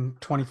Sporting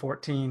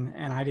 2014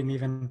 and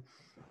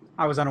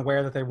I was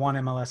unaware that they won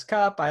MLS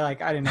Cup. I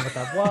didn't know what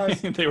that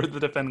was. They were the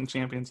defending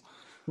champions.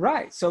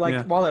 Right. So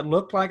while it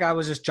looked like I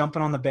was just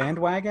jumping on the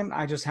bandwagon,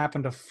 I just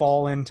happened to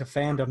fall into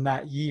fandom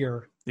that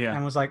year. Yeah.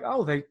 And was like,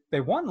 oh, they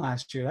won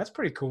last year. That's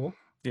pretty cool.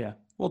 Yeah.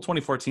 Well,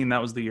 2014,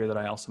 that was the year that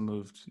I also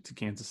moved to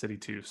Kansas City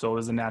too. So it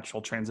was a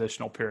natural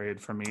transitional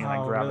period for me. And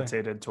I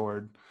gravitated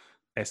toward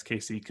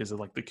SKC because of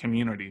like the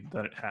community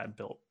that it had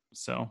built.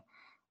 So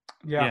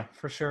yeah,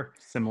 for sure.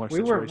 Similar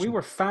situation. We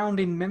were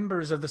founding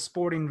members of the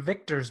Sporting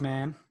Victors,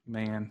 man.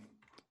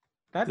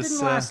 That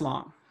didn't last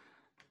long.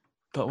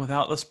 But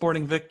without the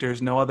Sporting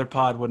Victors, no other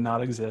pod would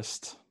not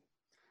exist.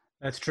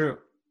 That's true.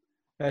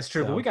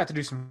 So, but we got to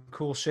do some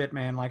cool shit,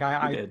 man. Like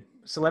I did.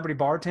 Celebrity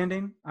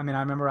bartending. I mean,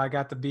 I remember I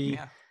got to be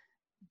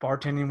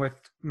bartending with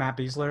Matt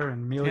Beasler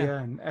and Melia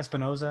and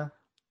Espinoza.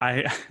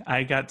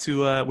 I got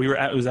to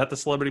it was at the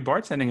celebrity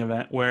bartending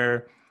event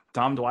where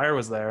Dom Dwyer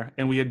was there,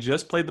 and we had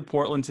just played the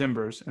Portland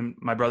Timbers, and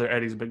my brother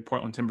Eddie's a big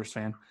Portland Timbers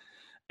fan.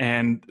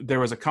 And there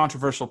was a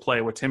controversial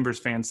play where Timbers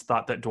fans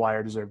thought that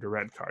Dwyer deserved a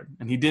red card,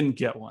 and he didn't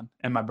get one.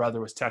 And my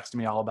brother was texting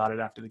me all about it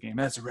after the game.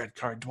 That's a red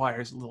card.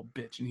 Dwyer's a little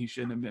bitch, and he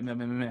shouldn't have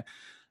been.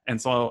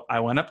 And so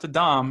I went up to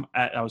Dom.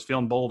 I was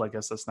feeling bold, I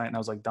guess, this night, and I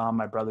was like, Dom,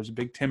 my brother's a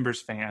big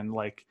Timbers fan.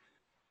 Like,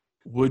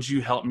 would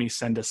you help me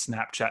send a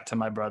Snapchat to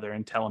my brother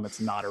and tell him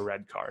it's not a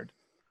red card?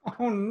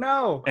 Oh,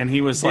 no. And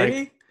he was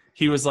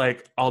he was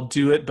like, I'll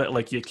do it, but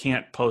like you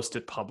can't post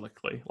it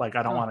publicly. Like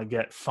I don't want to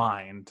get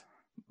fined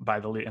by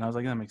the league. And I was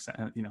like, that makes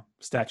sense. You know,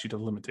 statute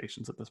of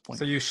limitations at this point.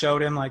 So you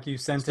showed him, like you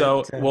sent it.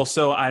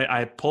 So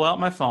I pull out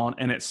my phone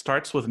and it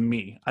starts with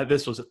me.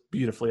 This was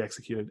beautifully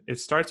executed.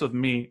 It starts with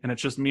me and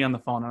it's just me on the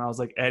phone. And I was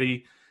like,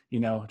 Eddie, you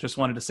know, just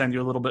wanted to send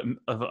you a little bit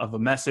of a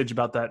message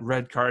about that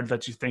red card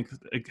that you think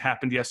it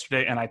happened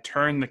yesterday. And I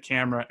turn the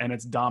camera and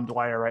it's Dom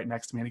Dwyer right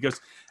next to me. And he goes,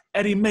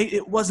 Eddie, mate,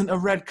 it wasn't a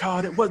red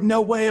card. It was no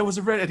way it was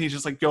a red. And he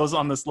just like goes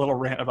on this little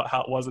rant about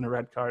how it wasn't a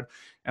red card.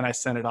 And I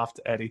sent it off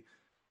to Eddie.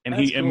 And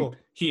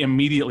he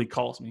immediately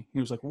calls me. He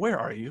was like, where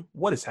are you?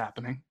 What is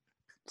happening?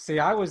 See,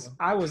 I was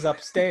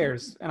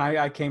upstairs and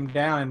I came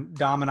down and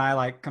Dom and I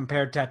like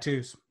compared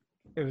tattoos.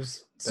 It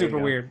was super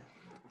weird.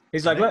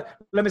 He's like,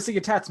 let me see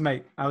your tats,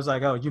 mate. I was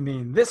like, oh, you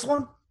mean this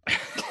one?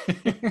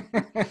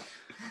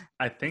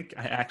 I think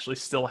I actually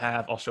still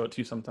have, I'll show it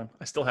to you sometime.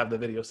 I still have the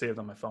video saved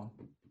on my phone.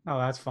 Oh,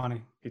 that's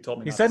funny. He told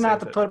me he said not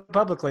to put it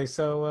publicly,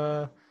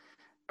 so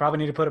probably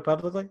need to put it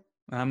publicly.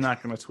 I'm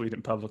not going to tweet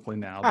it publicly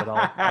now, but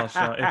I'll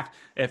show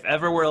if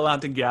ever we're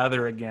allowed to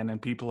gather again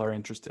and people are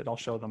interested, I'll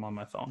show them on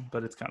my phone,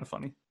 but it's kind of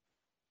funny.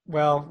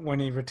 Well, when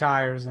he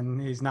retires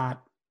and he's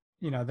not,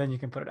 you know, then you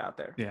can put it out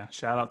there. Yeah.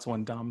 Shout out to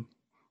when Dom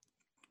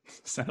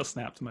sent a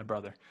snap to my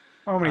brother.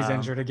 Oh, when he's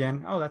injured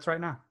again. Oh, that's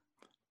right now.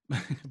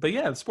 But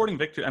yeah, the Sporting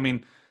Victory. I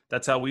mean,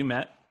 that's how we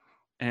met.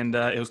 And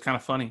it was kind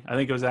of funny. I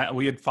think it was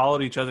we had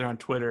followed each other on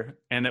Twitter,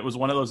 and it was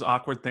one of those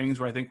awkward things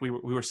where I think we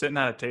were sitting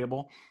at a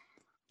table,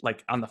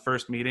 like on the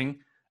first meeting,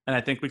 and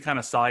I think we kind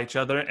of saw each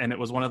other, and it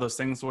was one of those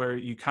things where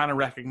you kind of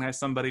recognize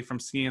somebody from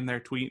seeing their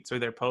tweets or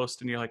their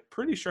post, and you're like,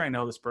 pretty sure I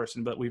know this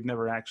person, but we've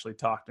never actually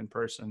talked in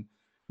person.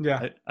 Yeah,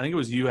 I think it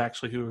was you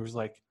actually who was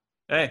like,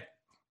 "Hey, I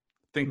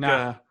think we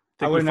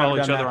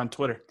follow each other on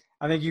Twitter."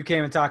 I think you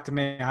came and talked to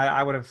me.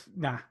 I would have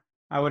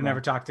I would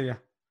never talk to you.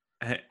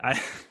 I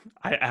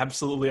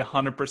absolutely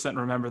 100%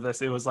 remember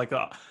this. It was like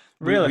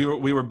really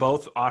we were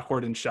both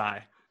awkward and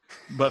shy,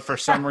 but for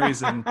some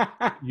reason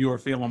you were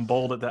feeling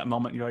bold at that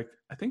moment. You're like,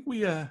 I think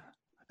we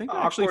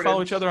actually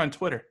follow each other on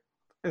Twitter.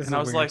 And I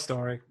was like,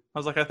 story. I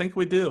was like, I think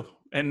we do.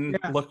 And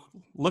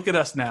look at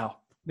us now.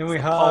 Then we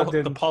hugged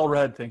the Paul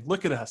Rudd thing.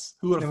 Look at us.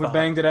 Who would have thought? We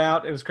banged it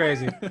out. It was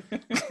crazy.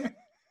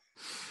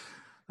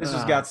 This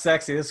just got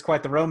sexy. This is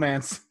quite the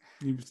romance.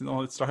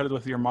 It started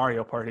with your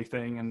Mario Party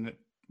thing and it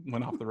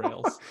went off the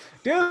rails.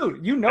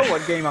 Dude, you know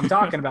what game I'm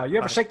talking about. You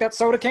ever shake that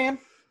soda can?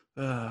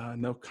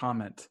 No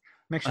comment.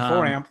 Makes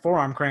your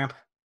forearm cramp.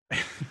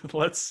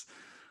 Let's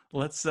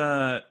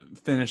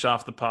finish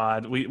off the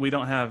pod. We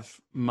don't have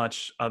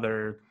much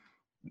other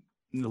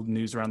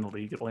news around the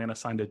league. Atlanta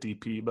signed a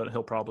DP, but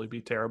he'll probably be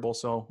terrible,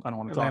 so I don't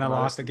want to talk about it.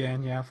 Atlanta lost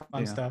again. Yeah,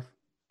 fun stuff.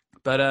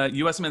 But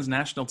U.S. men's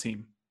national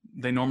team,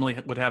 they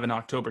normally would have an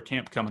October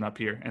camp coming up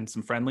here and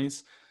some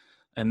friendlies.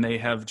 And they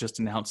have just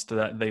announced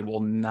that they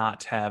will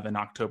not have an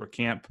October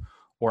camp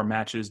or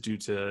matches due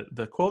to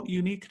the, quote,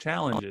 unique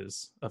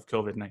challenges of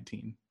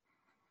COVID-19.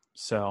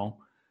 So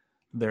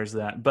there's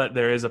that. But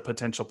there is a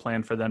potential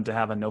plan for them to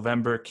have a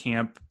November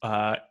camp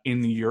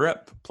in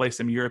Europe, play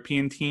some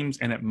European teams,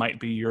 and it might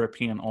be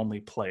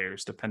European-only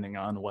players, depending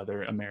on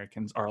whether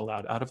Americans are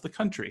allowed out of the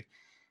country.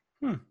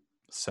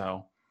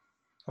 So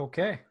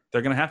okay.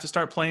 They're going to have to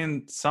start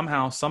playing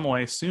somehow, some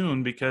way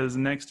soon because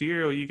next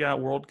year you got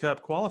World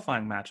Cup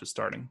qualifying matches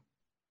starting.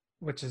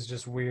 Which is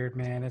just weird,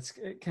 man.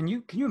 Can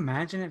you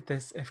imagine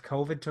if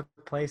COVID took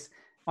place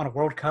on a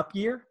World Cup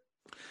year?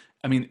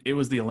 I mean, it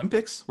was the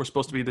Olympics were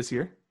supposed to be this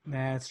year.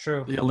 Nah, it's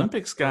true. The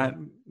Olympics got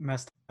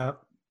messed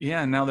up.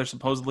 Yeah, and now they're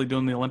supposedly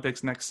doing the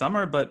Olympics next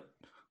summer, but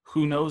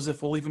who knows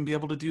if we'll even be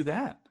able to do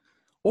that.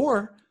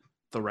 Or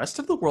the rest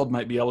of the world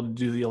might be able to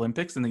do the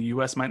Olympics and the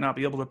U.S. might not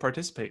be able to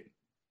participate.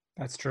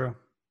 That's true.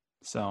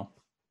 So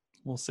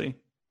we'll see.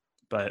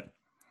 But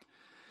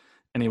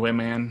Anyway,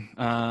 man,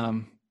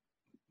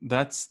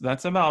 that's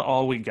about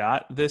all we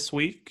got this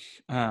week.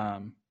 I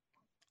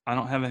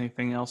don't have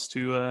anything else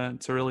to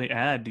really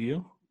add. Do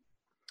you?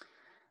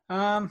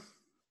 Nah,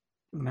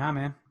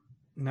 man.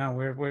 No,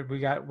 we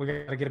got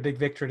to get a big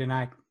victory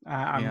tonight.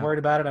 I'm worried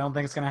about it. I don't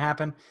think it's going to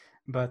happen,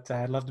 but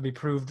I'd love to be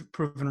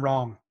proven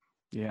wrong.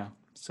 Yeah.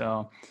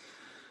 So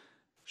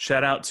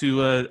shout out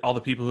to all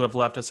the people who have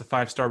left us a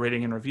 5-star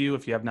rating and review.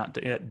 If you have not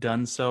yet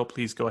done so,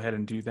 please go ahead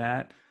and do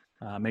that.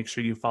 Make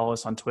sure you follow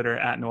us on Twitter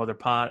at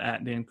NoOtherPod,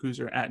 at Dan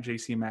Kuzer, at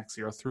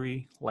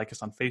JCMax03. Like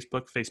us on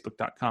Facebook,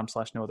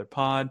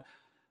 facebook.com/NoOtherPod.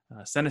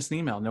 Send us an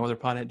email,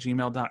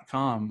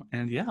 nootherpod@gmail.com.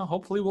 And yeah,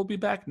 hopefully we'll be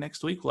back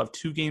next week. We'll have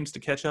 2 games to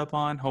catch up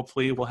on.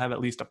 Hopefully we'll have at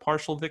least a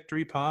partial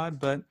victory pod.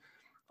 But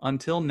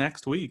until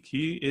next week,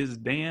 he is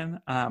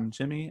Dan, I'm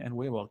Jimmy, and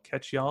we will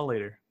catch y'all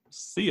later.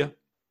 See ya.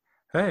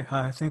 Hey,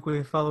 I think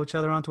we follow each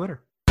other on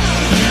Twitter. He's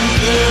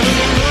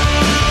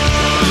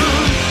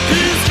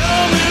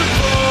coming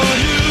for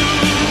you.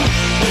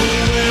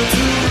 Nowhere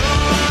to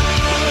run.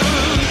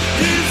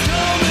 He's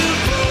coming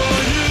for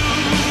you.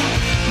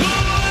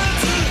 Nowhere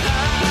to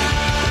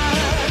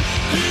hide.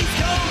 He's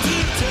come to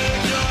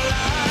take your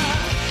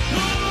life.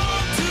 No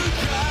one to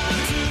cry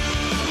to.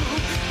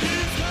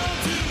 He's come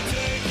to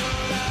take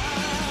your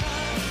life.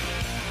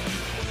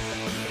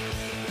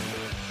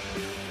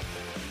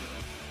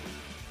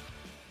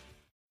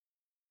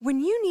 When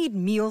you need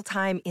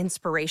mealtime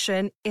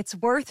inspiration, it's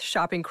worth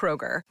shopping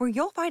Kroger, where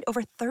you'll find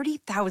over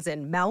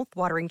 30,000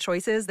 mouth-watering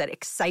choices that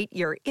excite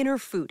your inner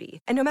foodie.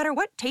 And no matter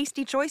what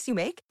tasty choice you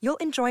make, you'll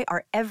enjoy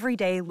our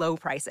everyday low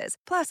prices,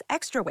 plus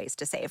extra ways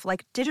to save,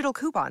 like digital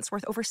coupons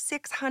worth over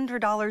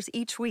 $600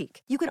 each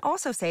week. You can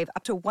also save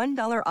up to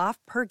 $1 off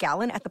per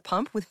gallon at the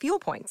pump with fuel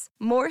points.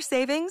 More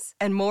savings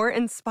and more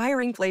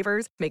inspiring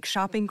flavors make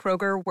shopping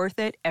Kroger worth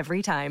it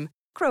every time.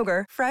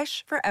 Kroger,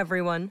 fresh for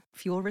everyone.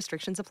 Fuel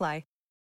restrictions apply.